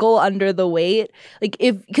buckle under the weight. Like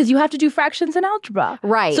because you have to do fractions in algebra.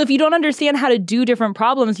 Right. So if you don't understand how to do different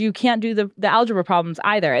problems, you can't do the algebra problems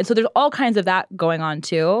either. And so there's all kinds of that going on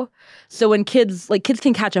too. So when kids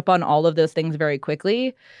can catch up on all of those things very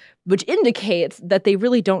quickly, which indicates that they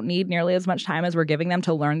really don't need nearly as much time as we're giving them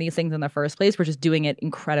to learn these things in the first place. We're just doing it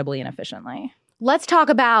incredibly inefficiently. Let's talk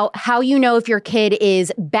about how you know if your kid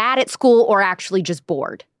is bad at school or actually just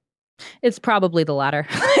bored. It's probably the latter.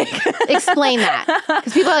 Explain that,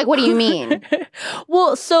 because people are like, "What do you mean?"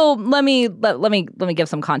 Well, so let me give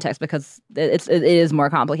some context because it is more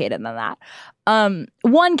complicated than that.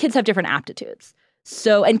 One, kids have different aptitudes,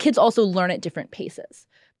 and kids also learn at different paces.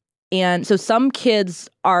 And so some kids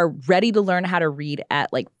are ready to learn how to read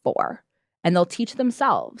at like 4 and they'll teach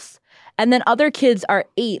themselves. And then other kids are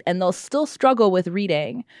 8 and they'll still struggle with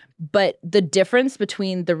reading. But the difference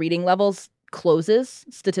between the reading levels closes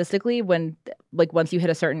statistically when like once you hit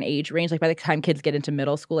a certain age range, like by the time kids get into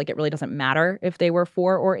middle school, like it really doesn't matter if they were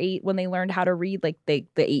 4 or 8 when they learned how to read. Like the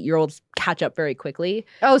 8-year-olds catch up very quickly.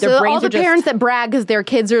 Oh, so all the parents that brag because their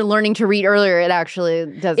kids are learning to read earlier, it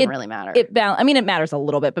actually doesn't really matter. It matters a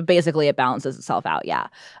little bit, but basically it balances itself out. Yeah.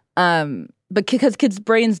 But because kids'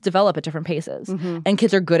 brains develop at different paces, and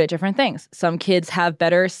kids are good at different things. Some kids have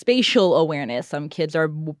better spatial awareness. Some kids are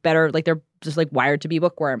better, like they're just like wired to be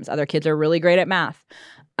bookworms. Other kids are really great at math.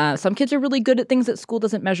 Some kids are really good at things that school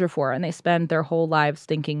doesn't measure for, and they spend their whole lives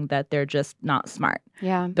thinking that they're just not smart.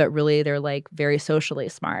 Yeah. But really, they're like very socially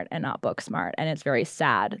smart and not book smart. And it's very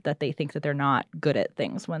sad that they think that they're not good at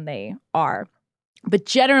things when they are. But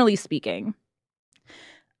generally speaking,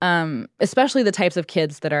 especially the types of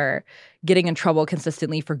kids that are getting in trouble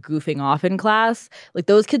consistently for goofing off in class, like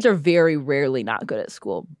those kids are very rarely not good at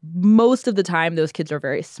school. Most of the time, those kids are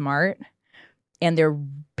very smart, and they're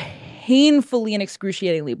painfully and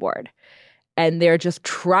excruciatingly bored. And they're just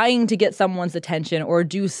trying to get someone's attention or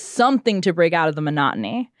do something to break out of the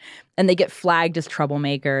monotony. And they get flagged as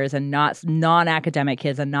troublemakers and non-academic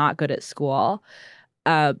kids and not good at school.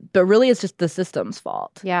 But really, it's just the system's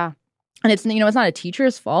fault. Yeah. And it's not a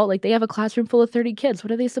teacher's fault. Like, they have a classroom full of 30 kids.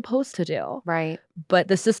 What are they supposed to do? Right. But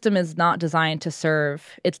the system is not designed to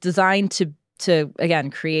serve. It's designed to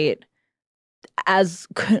again, create as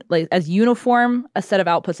uniform a set of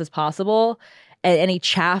outputs as possible. And any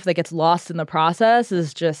chaff that gets lost in the process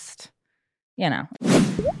is just, Can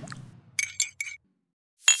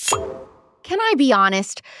I be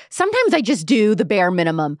honest? Sometimes I just do the bare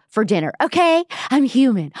minimum for dinner, okay? I'm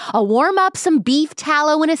human. I'll warm up some beef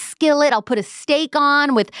tallow in a skillet. I'll put a steak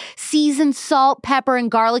on with seasoned salt, pepper,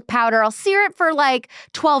 and garlic powder. I'll sear it for like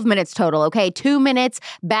 12 minutes total, okay? 2 minutes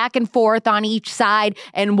back and forth on each side,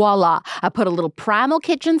 and voila. I put a little Primal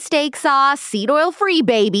Kitchen steak sauce, seed oil free,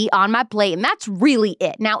 baby, on my plate, and that's really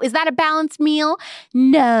it. Now, is that a balanced meal?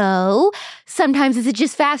 No. Sometimes is it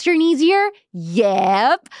just faster and easier?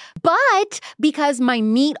 Yep. But because my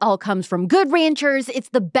meat all comes from Good Ranchers, it's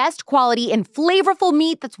the best quality and flavorful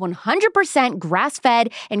meat that's 100%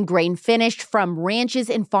 grass-fed and grain-finished from ranches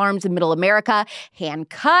and farms in Middle America,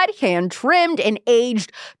 hand-cut, hand-trimmed, and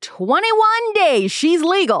aged 21 days. She's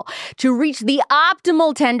legal to reach the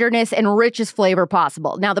optimal tenderness and richest flavor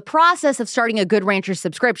possible. Now, the process of starting a Good Ranchers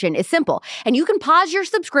subscription is simple, and you can pause your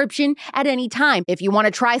subscription at any time. If you want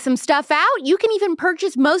to try some stuff out, you can even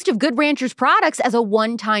purchase most of Good Ranchers products as a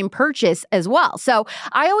one-time purchase as well. So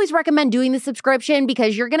I always recommend doing the subscription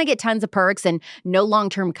because you're going to get tons of perks and no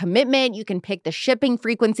long-term commitment. You can pick the shipping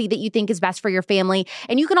frequency that you think is best for your family,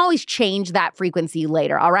 and you can always change that frequency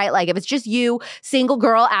later, all right? Like if it's just you, single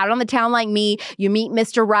girl, out on the town like me, you meet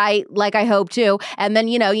Mr. Right, like I hope to, and then,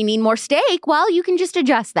 you need more steak, well, you can just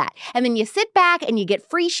adjust that. And then you sit back and you get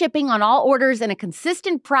free shipping on all orders and a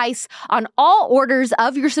consistent price on all orders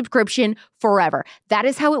of your subscription forever. That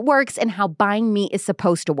is how it works and how buying meat is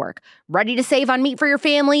supposed to work. Ready to save on meat for your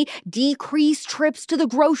family, decrease trips to the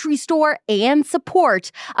grocery store, and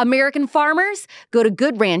support American farmers? Go to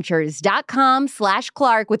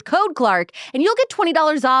goodranchers.com/Clark with code Clark, and you'll get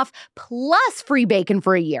 $20 off plus free bacon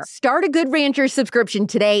for a year. Start a Good Ranchers subscription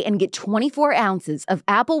today and get 24 ounces of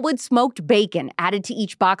Applewood smoked bacon added to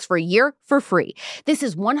each box for a year for free. This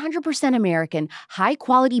is 100% American,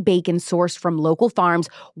 high-quality bacon sourced from local farms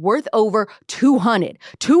worth over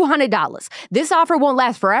 $200. This offer won't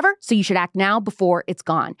last forever, so you should act now before it's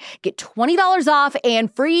gone. Get $20 off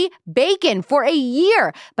and free bacon for a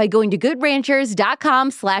year by going to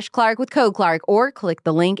goodranchers.com/Clark with code Clark or click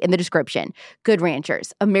the link in the description. Good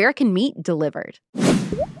Ranchers, American meat delivered.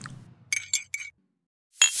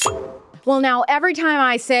 Well, now, every time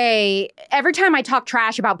I talk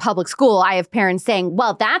trash about public school, I have parents saying,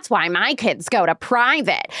 well, that's why my kids go to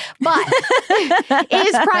private. But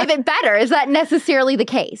is private better? Is that necessarily the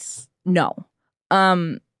case? No.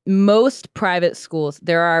 Most private schools,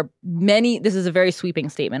 there are many, this is a very sweeping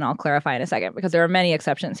statement, I'll clarify in a second, because there are many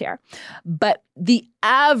exceptions here. But the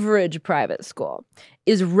average private school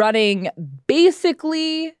is running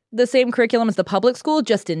basically the same curriculum as the public school,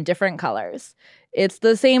 just in different colors. It's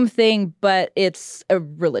the same thing, but it's a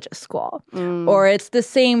religious school. Or it's the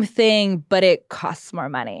same thing, but it costs more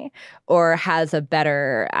money. Or has a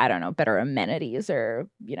better amenities or,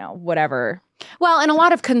 whatever. Well, and a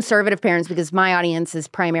lot of conservative parents, because my audience is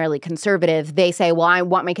primarily conservative, they say, well, I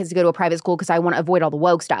want my kids to go to a private school because I want to avoid all the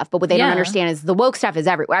woke stuff. But what they don't understand is the woke stuff is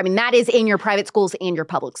everywhere. I mean, that is in your private schools and your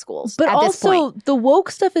public schools. But at also, this point. The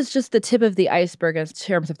woke stuff is just the tip of the iceberg in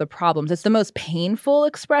terms of the problems. It's the most painful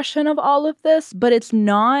expression of all of this, but it's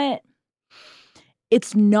not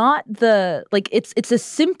it's a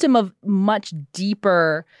symptom of much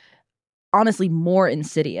deeper, honestly, more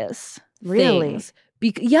insidious Really? things.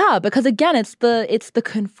 Because again, it's the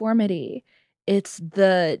conformity. It's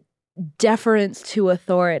the deference to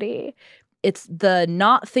authority. It's the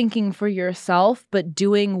not thinking for yourself, but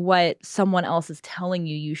doing what someone else is telling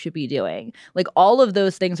you should be doing. Like all of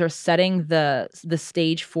those things are setting the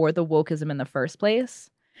stage for the wokeism in the first place.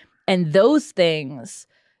 And those things,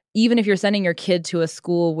 even if you're sending your kid to a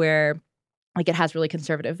school where like it has really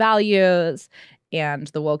conservative values and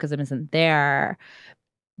the wokeism isn't there,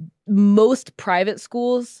 most private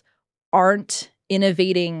schools aren't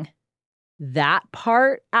innovating that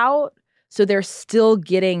part out. So they're still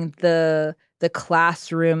getting the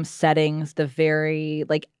classroom settings, the very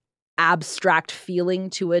like abstract feeling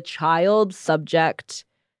to a child, subject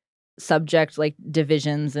like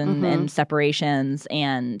divisions and separations,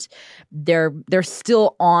 and they're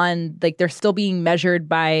still on, like they're still being measured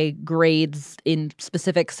by grades in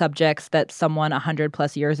specific subjects that someone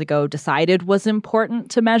 100+ years ago decided was important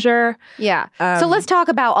to measure. Yeah. So let's talk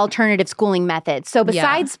about alternative schooling methods. So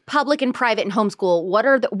besides public and private and homeschool,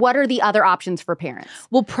 what are the other options for parents?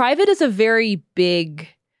 Well, private is a very big.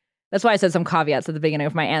 That's why I said some caveats at the beginning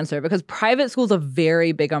of my answer, because private school is a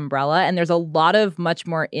very big umbrella, and there's a lot of much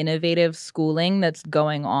more innovative schooling that's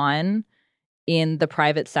going on in the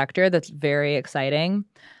private sector that's very exciting.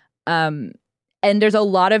 And there's a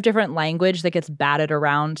lot of different language that gets batted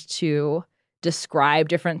around to describe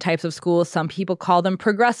different types of schools. Some people call them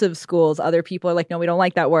progressive schools. Other people are like, no, we don't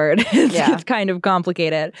like that word. It's kind of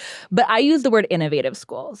complicated. But I use the word innovative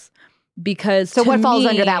schools. Because so what falls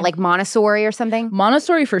under that, like Montessori or something?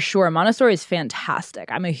 Montessori for sure. Montessori is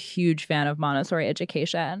fantastic. I'm a huge fan of Montessori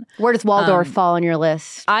education. Where does Waldorf fall on your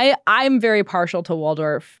list? I'm very partial to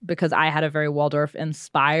Waldorf because I had a very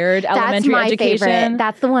Waldorf-inspired elementary education. That's my favorite.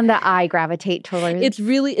 That's the one that I gravitate towards. It's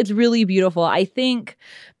really beautiful. I think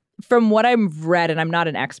from what I've read, and I'm not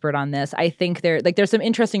an expert on this, I think there's some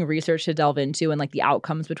interesting research to delve into, and like the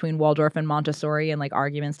outcomes between Waldorf and Montessori, and like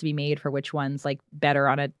arguments to be made for which one's like better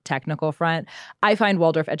on a technical front. I find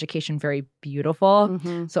Waldorf education very beautiful,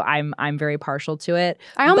 so I'm very partial to it.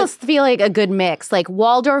 I almost feel like a good mix, like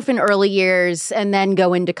Waldorf in early years, and then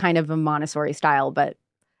go into kind of a Montessori style. But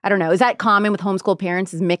I don't know, is that common with homeschool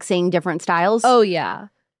parents? Is mixing different styles? Oh yeah,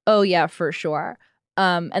 for sure.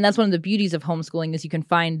 And that's one of the beauties of homeschooling is you can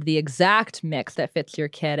find the exact mix that fits your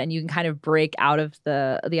kid, and you can kind of break out of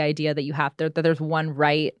the idea that you have that there's one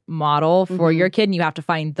right model for your kid and you have to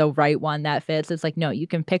find the right one that fits. It's like, no, you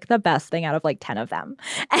can pick the best thing out of like 10 of them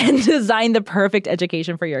and design the perfect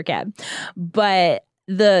education for your kid. But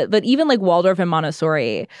even like Waldorf and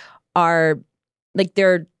Montessori are like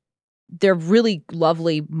they're really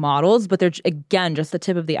lovely models, but they're again just the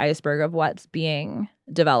tip of the iceberg of what's being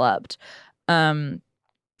developed.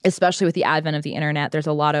 Especially with the advent of the internet, there's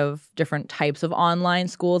a lot of different types of online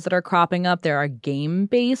schools that are cropping up. There are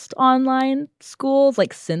game-based online schools,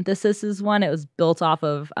 like Synthesis is one. It was built off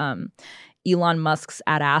of Elon Musk's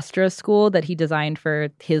Ad Astra school that he designed for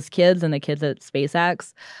his kids and the kids at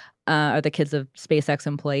SpaceX, or the kids of SpaceX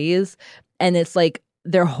employees. And it's like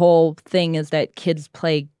their whole thing is that kids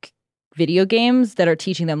play video games that are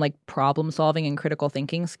teaching them like problem solving and critical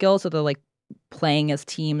thinking skills. So they're like playing as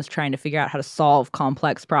teams trying to figure out how to solve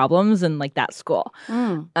complex problems in like that school.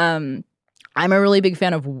 I'm a really big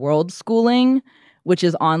fan of world schooling, which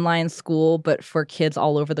is online school but for kids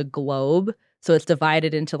all over the globe. So it's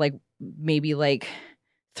divided into like maybe like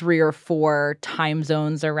 3 or 4 time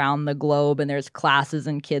zones around the globe, and there's classes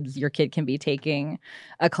and your kid can be taking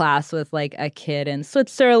a class with like a kid in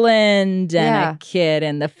Switzerland and a kid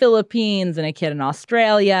in the Philippines and a kid in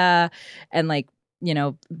Australia, and like, you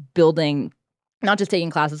know, building, not just taking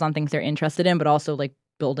classes on things they're interested in, but also like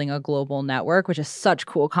building a global network, which is such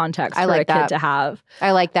cool context for a kid to have.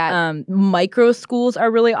 I like that. Micro schools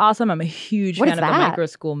are really awesome. I'm a huge fan of the micro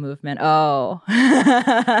school movement. Oh.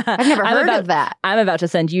 I've never heard of that. I'm about to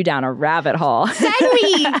send you down a rabbit hole. Send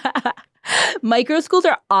me! Micro schools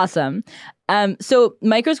are awesome. So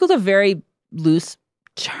micro schools are a very loose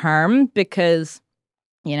term because,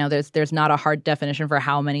 you know, there's not a hard definition for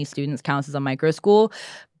how many students counts as a micro school.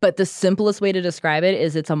 But the simplest way to describe it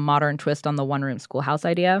is it's a modern twist on the one-room schoolhouse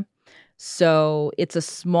idea. So it's a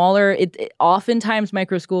smaller, oftentimes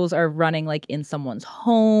micro schools are running like in someone's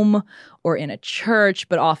home or in a church,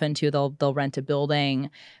 but often too they'll rent a building,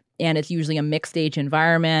 and it's usually a mixed age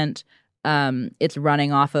environment. It's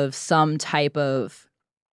running off of some type of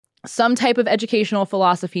educational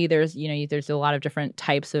philosophy. There's a lot of different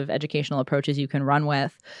types of educational approaches you can run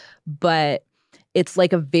with, but it's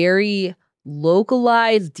like a very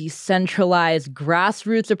localized, decentralized,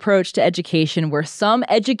 grassroots approach to education where some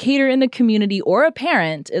educator in the community or a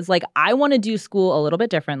parent is like, I want to do school a little bit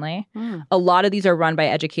differently. A lot of these are run by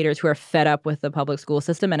educators who are fed up with the public school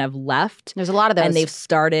system and have left. There's a lot of those. And they've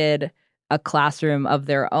started a classroom of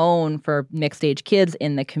their own for mixed age kids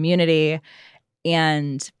in the community.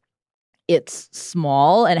 And it's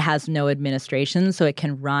small and has no administration, so it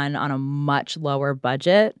can run on a much lower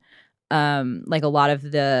budget. Like a lot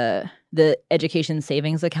of the education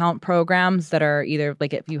savings account programs that are either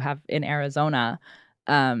like if you have in Arizona,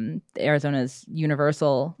 Arizona's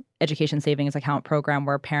universal education savings account program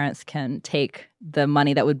where parents can take the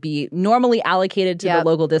money that would be normally allocated to the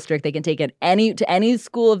local district. They can take it to any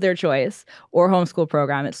school of their choice or homeschool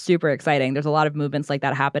program. It's super exciting. There's a lot of movements like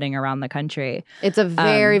that happening around the country. It's a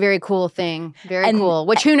very, very cool thing. Very cool.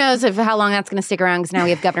 Which who knows how long that's going to stick around because now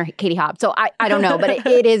we have Governor Katie Hobbs. So I don't know, but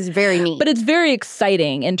it is very neat. But it's very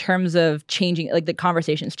exciting in terms of changing, like the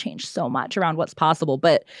conversations change so much around what's possible.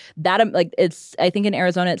 But that it's, I think in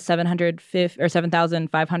Arizona it's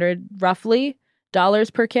 $7,500 roughly dollars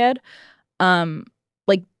per kid.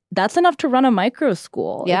 Like that's enough to run a micro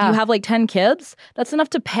school. Yeah. If you have like 10 kids, that's enough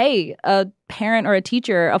to pay a parent or a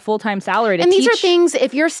teacher a full-time salary to teach. And these are things,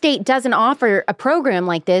 if your state doesn't offer a program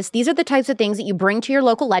like this, these are the types of things that you bring to your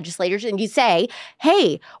local legislators and you say,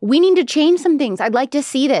 hey, we need to change some things. I'd like to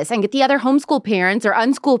see this, and get the other homeschool parents or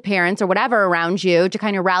unschooled parents or whatever around you to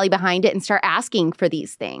kind of rally behind it and start asking for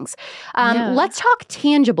these things. Let's talk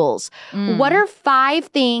tangibles. What are 5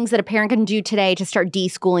 things that a parent can do today to start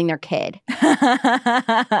deschooling their kid?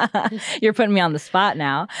 You're putting me on the spot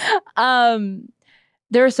now.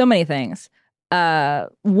 There are so many things.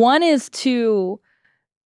 One is to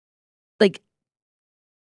like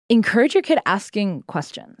encourage your kid asking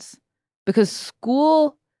questions, because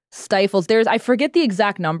school stifles. I forget the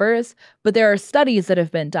exact numbers, but there are studies that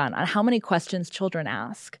have been done on how many questions children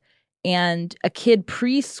ask. And a kid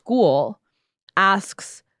preschool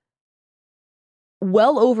asks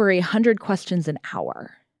well over 100 questions an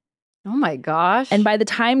hour. Oh my gosh. And by the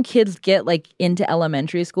time kids get like into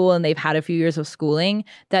elementary school and they've had a few years of schooling,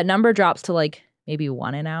 that number drops to like maybe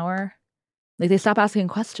 1 an hour. Like they stop asking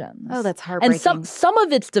questions. Oh, that's heartbreaking. And some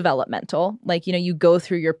of it's developmental. Like, you know, you go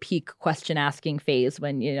through your peak question asking phase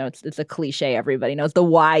when, you know, it's a cliche everybody knows, the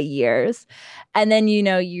Y years. And then, you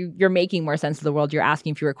know, you're making more sense of the world. You're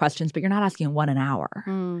asking fewer questions, but you're not asking 1 an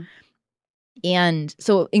hour. And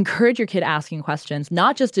so encourage your kid asking questions,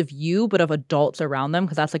 not just of you, but of adults around them,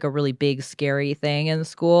 because that's like a really big, scary thing in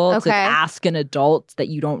school. Okay. To ask an adult that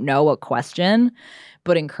you don't know a question,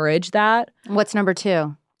 but encourage that. What's number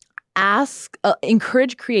 2?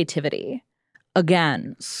 Encourage creativity.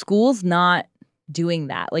 Again, school's not doing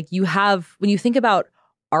that. Like when you think about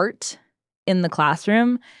art in the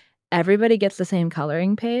classroom, everybody gets the same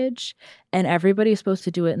coloring page and everybody's supposed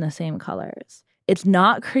to do it in the same colors. It's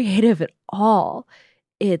not creative at all.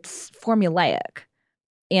 It's formulaic.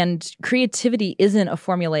 And creativity isn't a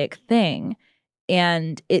formulaic thing.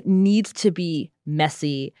 And it needs to be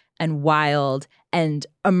messy and wild and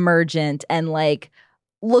emergent and like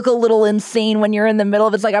look a little insane when you're in the middle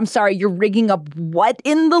of it. It's like, I'm sorry, you're rigging up what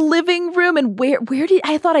in the living room? And where did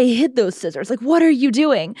I thought I hid those scissors? Like, what are you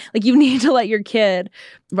doing? Like, you need to let your kid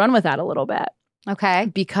run with that a little bit. Okay.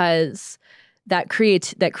 Because that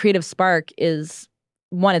creative spark is,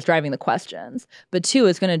 1, it's driving the questions, but 2,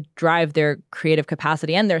 it's going to drive their creative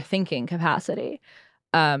capacity and their thinking capacity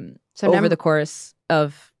over the course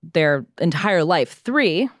of their entire life.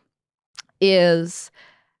 3 is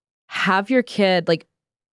have your kid like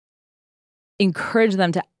encourage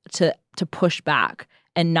them to push back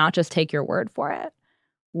and not just take your word for it,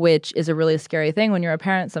 which is a really scary thing when you're a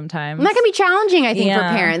parent sometimes. And that can be challenging, I think, for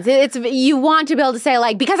parents. It's you want to be able to say,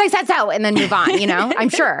 like, because I said so, and then move on, you know? I'm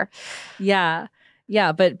sure. Yeah,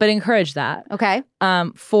 but encourage that. Okay.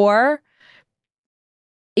 4,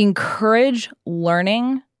 encourage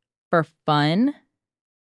learning for fun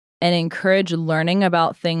and encourage learning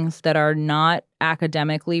about things that are not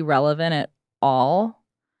academically relevant at all.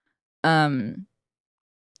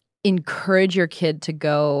 Encourage your kid to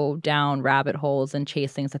go down rabbit holes and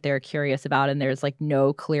chase things that they're curious about, and there's like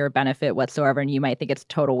no clear benefit whatsoever, and you might think it's a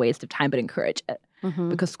total waste of time, but encourage it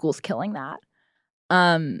because school's killing that.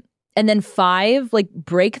 And then 5, like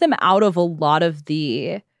break them out of a lot of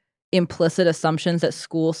the implicit assumptions that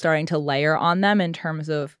school's starting to layer on them in terms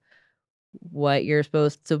of what you're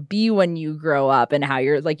supposed to be when you grow up and how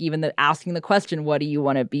you're like even asking the question, what do you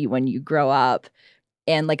want to be when you grow up?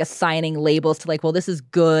 and like assigning labels to like, well, this is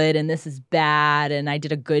good and this is bad, and I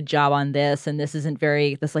did a good job on this, and this isn't,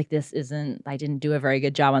 I didn't do a very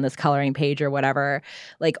good job on this coloring page or whatever.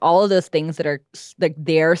 Like all of those things that are like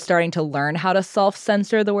they're starting to learn how to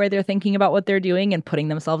self-censor the way they're thinking about what they're doing and putting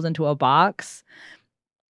themselves into a box.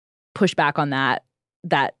 Push back on that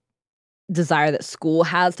desire that school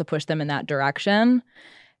has to push them in that direction,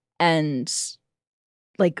 and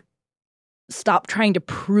like stop trying to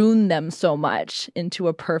prune them so much into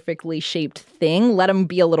a perfectly shaped thing. Let them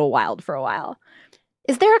be a little wild for a while.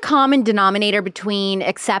 Is there a common denominator between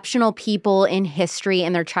exceptional people in history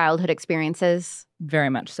and their childhood experiences? Very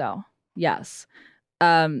much so. Yes.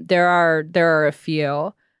 There are a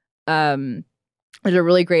few. There's a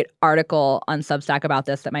really great article on Substack about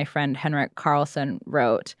this that my friend Henrik Carlson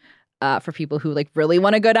wrote. For people who like really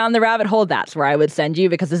want to go down the rabbit hole, that's where I would send you,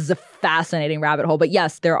 because this is a fascinating rabbit hole. But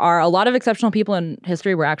yes, there are a lot of exceptional people in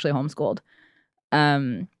history were actually homeschooled.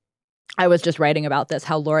 I was just writing about this,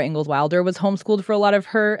 how Laura Ingalls Wilder was homeschooled for a lot of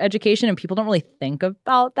her education, and people don't really think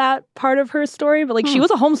about that part of her story. But like she was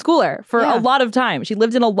a homeschooler for a lot of time. She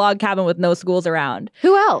lived in a log cabin with no schools around.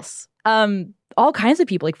 Who else? All kinds of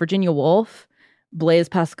people, like Virginia Woolf, Blaise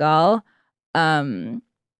Pascal.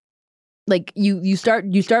 Like you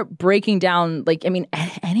start breaking down, like, I mean,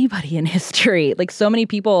 anybody in history, like so many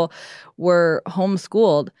people were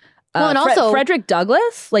homeschooled. Well, and also Frederick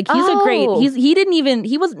Douglass, like he wasn't even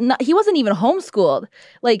homeschooled.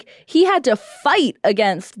 Like he had to fight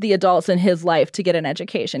against the adults in his life to get an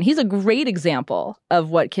education. He's a great example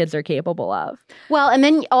of what kids are capable of. Well, and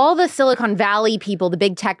then all the Silicon Valley people, the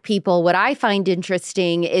big tech people, what I find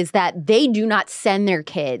interesting is that they do not send their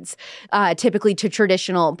kids typically to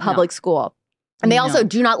traditional public school. And they also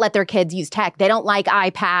do not let their kids use tech. They don't like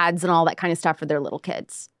iPads and all that kind of stuff for their little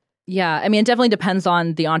kids. Yeah, I mean, it definitely depends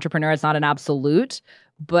on the entrepreneur. It's not an absolute.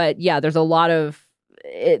 But yeah, there's a lot of,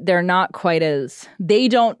 they're not quite as, they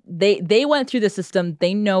went through the system.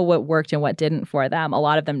 They know what worked and what didn't for them. A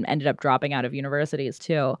lot of them ended up dropping out of universities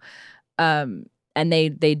too. And they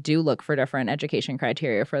do look for different education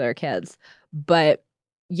criteria for their kids. But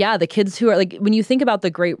yeah, the kids who are like, when you think about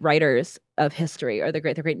the great writers of history, or the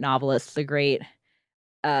great novelists, the great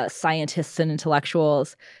scientists and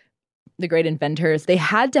intellectuals, the great inventors, they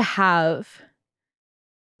had to have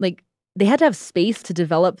space to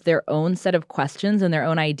develop their own set of questions and their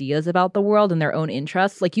own ideas about the world and their own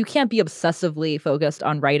interests. Like you can't be obsessively focused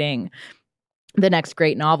on writing the next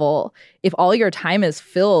great novel if all your time is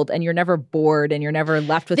filled and you're never bored and you're never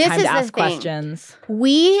left with time to ask questions.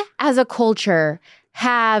 We as a culture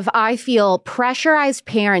have, I feel, pressurized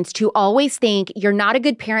parents to always think you're not a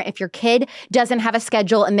good parent if your kid doesn't have a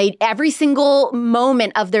schedule and every single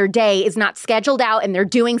moment of their day is not scheduled out and they're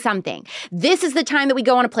doing something. This is the time that we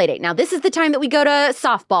go on a play date. Now, this is the time that we go to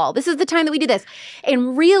softball. This is the time that we do this.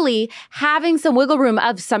 And really having some wiggle room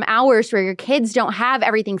of some hours where your kids don't have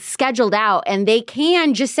everything scheduled out and they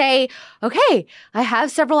can just say, okay, I have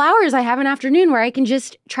several hours. I have an afternoon where I can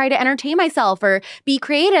just try to entertain myself or be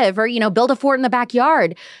creative or, build a fort in the backyard.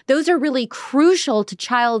 Those are really crucial to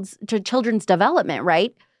children's development,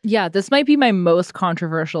 right? Yeah, this might be my most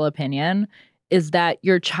controversial opinion, is that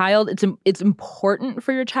your child, it's important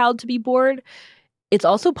for your child to be bored. It's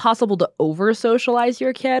also possible to over-socialize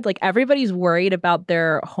your kid. Like everybody's worried about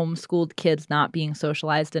their homeschooled kids not being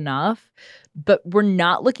socialized enough, but we're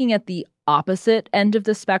not looking at the opposite end of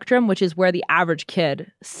the spectrum, which is where the average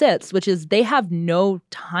kid sits, which is they have no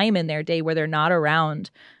time in their day where they're not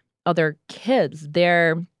around other kids.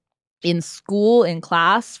 They're in school, in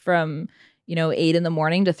class from 8 in the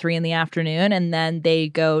morning to 3 in the afternoon, and then they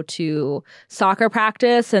go to soccer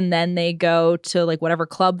practice, and then they go to like whatever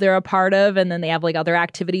club they're a part of, and then they have like other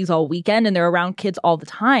activities all weekend, and they're around kids all the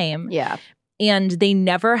time. Yeah. And they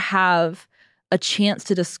never have a chance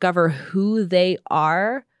to discover who they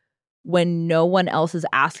are when no one else is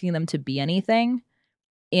asking them to be anything.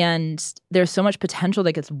 And there's so much potential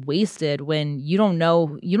that gets wasted when you don't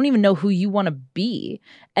even know who you want to be.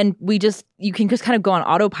 And you can just kind of go on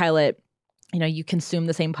autopilot. You consume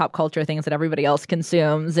the same pop culture things that everybody else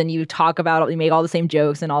consumes, and you talk about it, you make all the same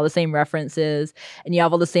jokes and all the same references, and you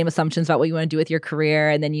have all the same assumptions about what you want to do with your career.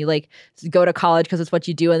 And then you like go to college because it's what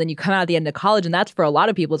you do. And then you come out at the end of college, and that's for a lot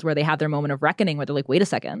of people is where they have their moment of reckoning, where they're like, wait a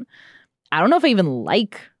second, I don't know if I even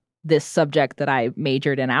like this subject that I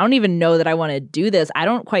majored in. I don't even know that I want to do this. I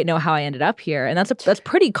don't quite know how I ended up here. And that's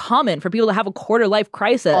pretty common for people to have a quarter life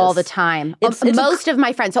crisis. All the time. Most of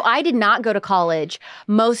my friends. So I did not go to college.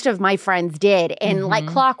 Most of my friends did. And like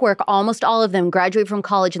clockwork, almost all of them graduate from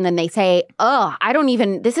college and then they say,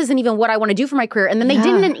 this isn't even what I want to do for my career. And then they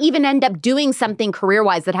didn't even end up doing something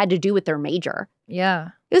career-wise that had to do with their major. Yeah.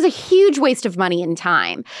 It was a huge waste of money and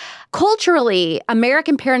time. Culturally,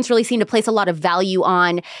 American parents really seem to place a lot of value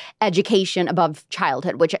on education above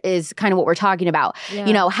childhood, which is kind of what we're talking about. Yeah.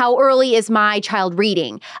 You know, how early is my child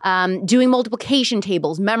reading? Doing multiplication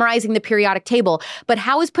tables, memorizing the periodic table. But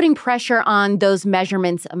how is putting pressure on those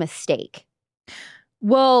measurements a mistake?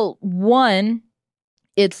 Well, one,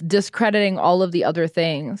 it's discrediting all of the other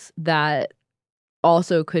things that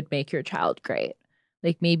also could make your child great.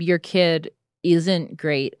 Like maybe your kid isn't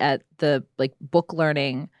great at the book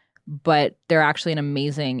learning, but they're actually an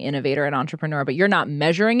amazing innovator and entrepreneur, but you're not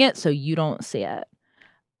measuring it, so you don't see it.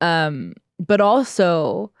 But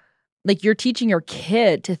also, you're teaching your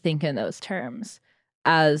kid to think in those terms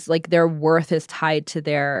as their worth is tied to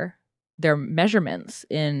their measurements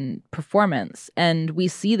in performance. And we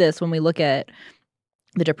see this when we look at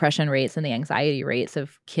the depression rates and the anxiety rates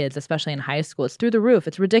of kids, especially in high school. It's through the roof.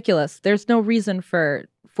 It's ridiculous. There's no reason for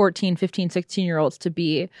 14, 15, 16-year-olds to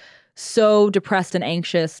be so depressed and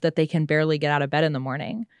anxious that they can barely get out of bed in the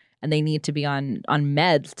morning and they need to be on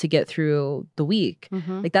meds to get through the week.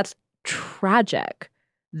 Mm-hmm. That's tragic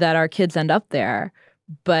that our kids end up there,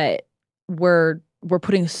 but we're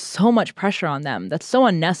putting so much pressure on them that's so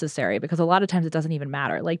unnecessary because a lot of times it doesn't even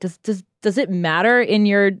matter. Does it matter in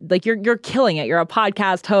your you're killing it? You're a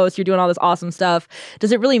podcast host. You're doing all this awesome stuff.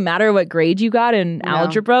 Does it really matter what grade you got in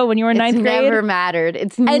algebra when you were in ninth grade? It's never mattered.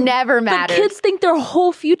 It's never mattered. The kids think their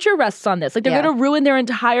whole future rests on this. They're going to ruin their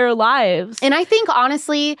entire lives. And I think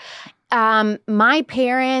honestly, my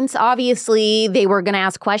parents, obviously, they were going to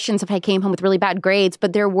ask questions if I came home with really bad grades,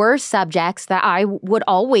 but there were subjects that I would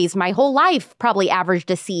always, my whole life, probably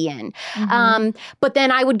averaged a C in. Mm-hmm. But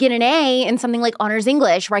then I would get an A in something like honors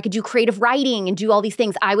English, where I could do creative writing and do all these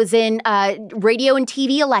things. I was in radio and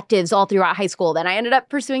TV electives all throughout high school. Then I ended up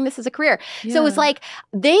pursuing this as a career. Yeah. So it was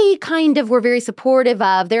they kind of were very supportive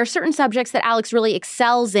of, there are certain subjects that Alex really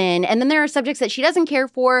excels in, and then there are subjects that she doesn't care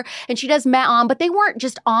for and she does met on, but they weren't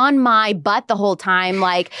just on my butt the whole time,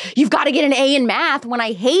 you've got to get an A in math, when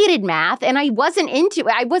I hated math and I wasn't into it.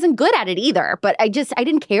 I wasn't good at it either, but I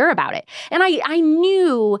didn't care about it. And I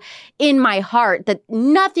knew in my heart that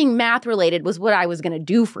nothing math related was what I was going to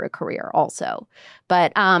do for a career also.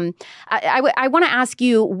 But I want to ask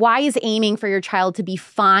you, why is aiming for your child to be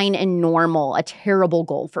fine and normal a terrible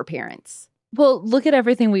goal for parents? Well, look at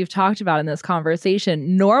everything we've talked about in this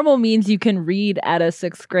conversation. Normal means you can read at a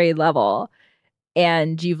 6th grade level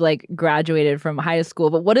and you've graduated from high school.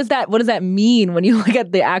 But what does that mean when you look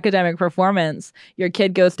at the academic performance? Your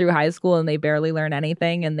kid goes through high school and they barely learn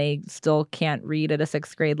anything and they still can't read at a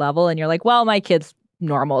 6th grade level. And you're like, well, my kid's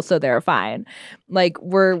normal, so they're fine.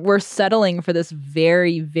 We're settling for this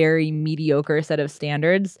very, very mediocre set of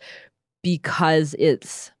standards because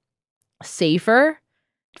it's safer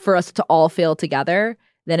for us to all fail together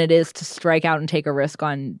than it is to strike out and take a risk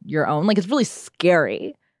on your own. It's really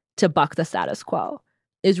scary to buck the status quo.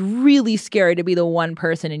 It's really scary to be the one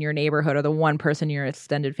person in your neighborhood or the one person in your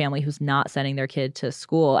extended family who's not sending their kid to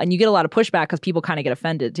school. And you get a lot of pushback because people kind of get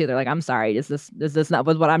offended too. They're like, I'm sorry, is this not,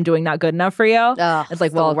 was what I'm doing not good enough for you? Ugh,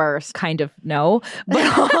 it's well, worse. Kind of no.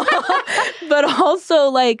 But, but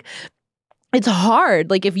also it's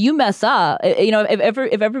hard. If you mess up,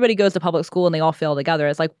 if everybody goes to public school and they all fail together,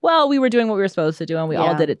 it's well, we were doing what we were supposed to do and we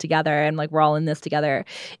all did it together and we're all in this together.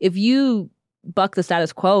 If you buck the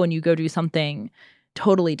status quo and you go do something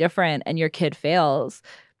totally different and your kid fails,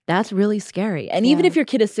 that's really scary. And even if your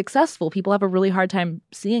kid is successful, people have a really hard time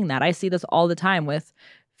seeing that. I see this all the time with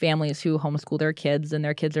families who homeschool their kids and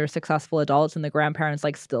their kids are successful adults and the grandparents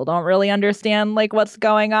still don't really understand what's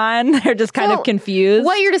going on. They're just kind of confused.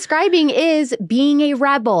 What you're describing is being a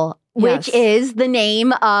rebel. Which is the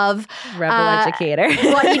name of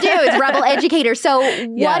rebelEducator. What you do is rebelEducator. So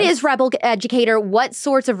what is rebelEducator? What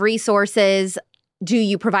sorts of resources do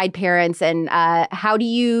you provide parents, and how do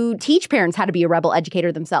you teach parents how to be a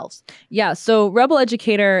rebelEducator themselves? Yeah, so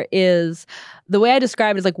rebelEducator is, the way I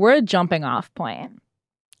describe it is we're a jumping off point.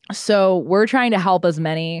 So we're trying to help as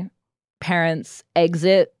many parents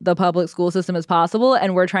exit the public school system as possible,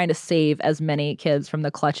 and we're trying to save as many kids from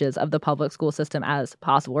the clutches of the public school system as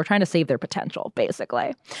possible. We're trying to save their potential,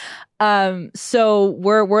 basically. So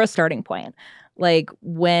we're a starting point.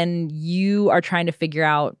 When you are trying to figure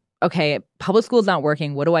out, okay, public school is not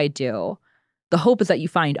working, what do I do? The hope is that you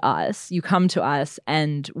find us, you come to us,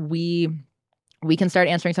 and we can start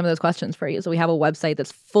answering some of those questions for you. So we have a website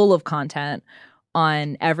that's full of content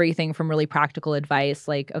on everything from really practical advice,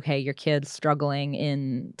 okay, your kid's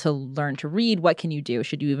struggling to learn to read. What can you do?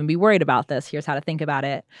 Should you even be worried about this? Here's how to think about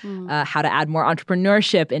it. How to add more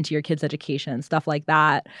entrepreneurship into your kid's education, stuff like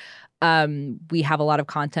that. We have a lot of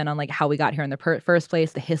content on like how we got here in the first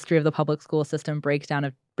place, the history of the public school system,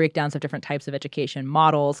 breakdowns of different types of education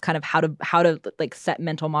models, kind of how to like set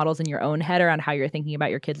mental models in your own head around how you're thinking about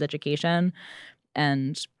your kids' education,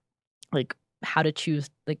 and like how to choose,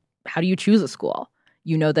 like how do you choose a school?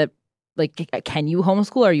 You know that like, can you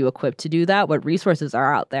homeschool? Are you equipped to do that? What resources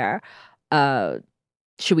are out there?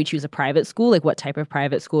 Should we choose a private school? Like what type of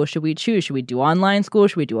private school should we choose? Should we do online school?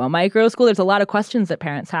 Should we do a micro school? There's a lot of questions that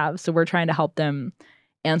parents have. So we're trying to help them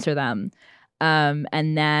answer them.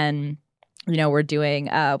 And then, you know, we're doing,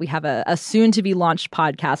 we have a soon to be launched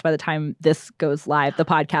podcast. By the time this goes live, the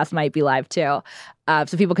podcast might be live too.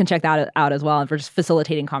 So people can check that out as well. And we're just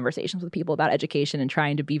facilitating conversations with people about education and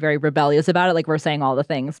trying to be very rebellious about it. Like we're saying all the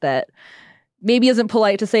things that maybe isn't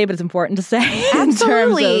polite to say, but it's important to say.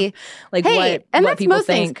 Absolutely. In terms of, like, hey, what people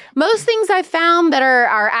think. Most things I've found that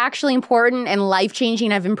are actually important and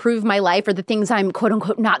life-changing, I've improved my life, are the things I'm,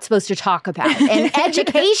 quote-unquote, not supposed to talk about. And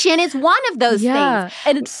education is one of those things.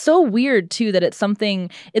 And it's so weird, too, that it's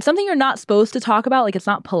something you're not supposed to talk about. Like, it's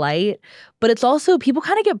not polite. But it's also, people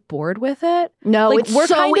kind of get bored with it. No, like, it's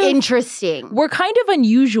so interesting. We're kind of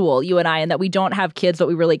unusual, you and I, in that we don't have kids, but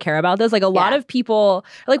we really care about this. Like, a lot of people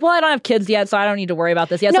are like, well, I don't have kids yet, so I don't need to worry about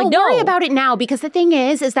this yet. No, worry about it now, because the thing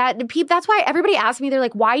is that that's why everybody asks me, they're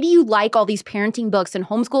like, why do you like all these parenting books and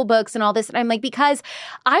homeschool books and all this? And I'm like, because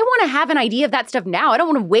I want to have an idea of that stuff now. I don't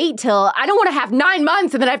want to wait till, I don't want to have 9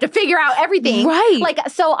 months and then I have to figure out everything. Right. Like,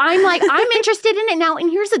 so I'm like, I'm interested in it now. And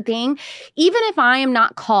here's the thing, even if I am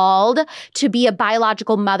not called to be a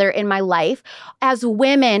biological mother in my life, as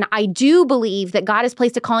women, I do believe that God has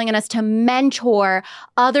placed a calling on us to mentor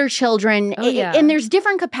other children. And there's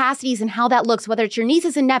different capacities in how that looks, whether it's your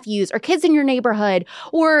nieces and nephews or kids in your neighborhood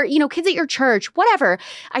or, you know, kids at your church, whatever.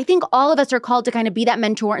 I think all of us are called to kind of be that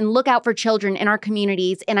mentor and look out for children in our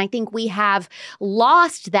communities. And I think we have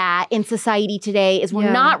lost that in society today, is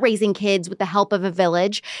we're not raising kids with the help of a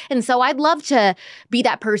village. And so I'd love to be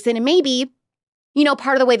that person. And maybe, you know,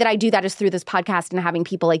 part of the way that I do that is through this podcast and having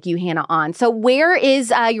people like you, Hannah, on. So where is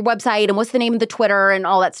your website and what's the name of the Twitter and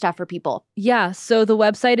all that stuff for people? Yeah, so the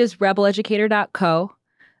website is rebeleducator.co.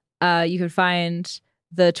 You can find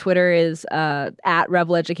the Twitter is at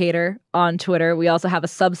rebelEducator on Twitter. We also have a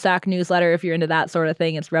Substack newsletter if you're into that sort of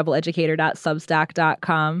thing. It's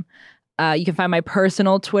rebeleducator.substack.com. You can find my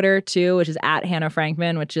personal Twitter, too, which is at Hannah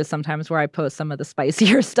Frankman, which is sometimes where I post some of the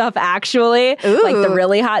spicier stuff, actually. Ooh. Like the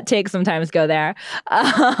really hot takes sometimes go there.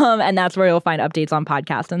 And that's where you'll find updates on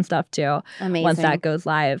podcasts and stuff, too. Amazing. Once that goes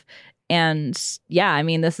live. And yeah, I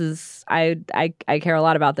mean, this is, I care a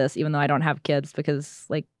lot about this, even though I don't have kids, because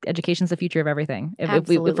like education's the future of everything. If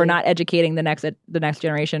we're not educating the next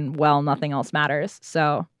generation, well, nothing else matters.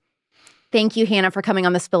 So thank you, Hannah, for coming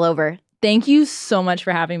on The Spillover. Thank you so much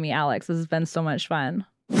for having me, Alex. This has been so much fun.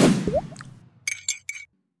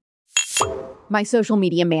 My social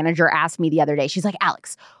media manager asked me the other day, she's like,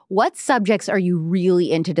 Alex, what subjects are you really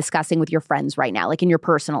into discussing with your friends right now, like in your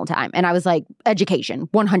personal time? And I was like, education,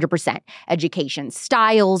 100%. Education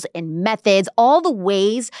styles and methods, all the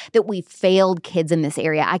ways that we failed kids in this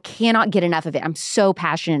area. I cannot get enough of it. I'm so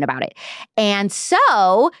passionate about it. And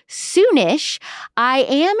so soonish, I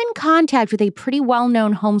am in contact with a pretty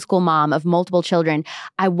well-known homeschool mom of multiple children.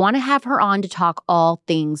 I want to have her on to talk all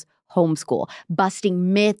things homeschool,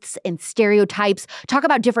 busting myths and stereotypes, talk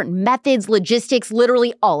about different methods, logistics,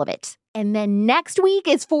 literally all of it. And then next week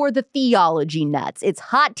is for the theology nuts. It's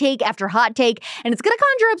hot take after hot take, and it's going to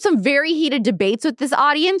conjure up some very heated debates with this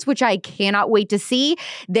audience, which I cannot wait to see.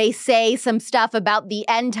 They say some stuff about the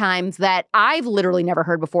end times that I've literally never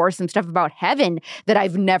heard before, some stuff about heaven that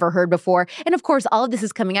I've never heard before. And of course, all of this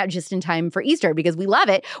is coming out just in time for Easter, because we love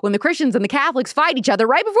it when the Christians and the Catholics fight each other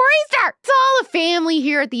right before Easter. It's all a family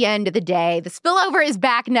here at the end of the day. The Spillover is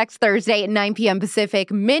back next Thursday at 9 p.m.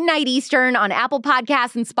 Pacific, midnight Eastern on Apple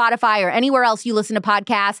Podcasts and Spotify or anywhere else you listen to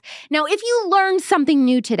podcasts. Now, if you learned something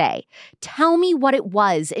new today, tell me what it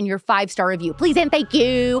was in your 5-star review. Please and thank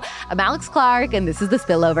you. I'm Alex Clark, and this is The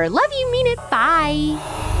Spillover. Love you, mean it. Bye.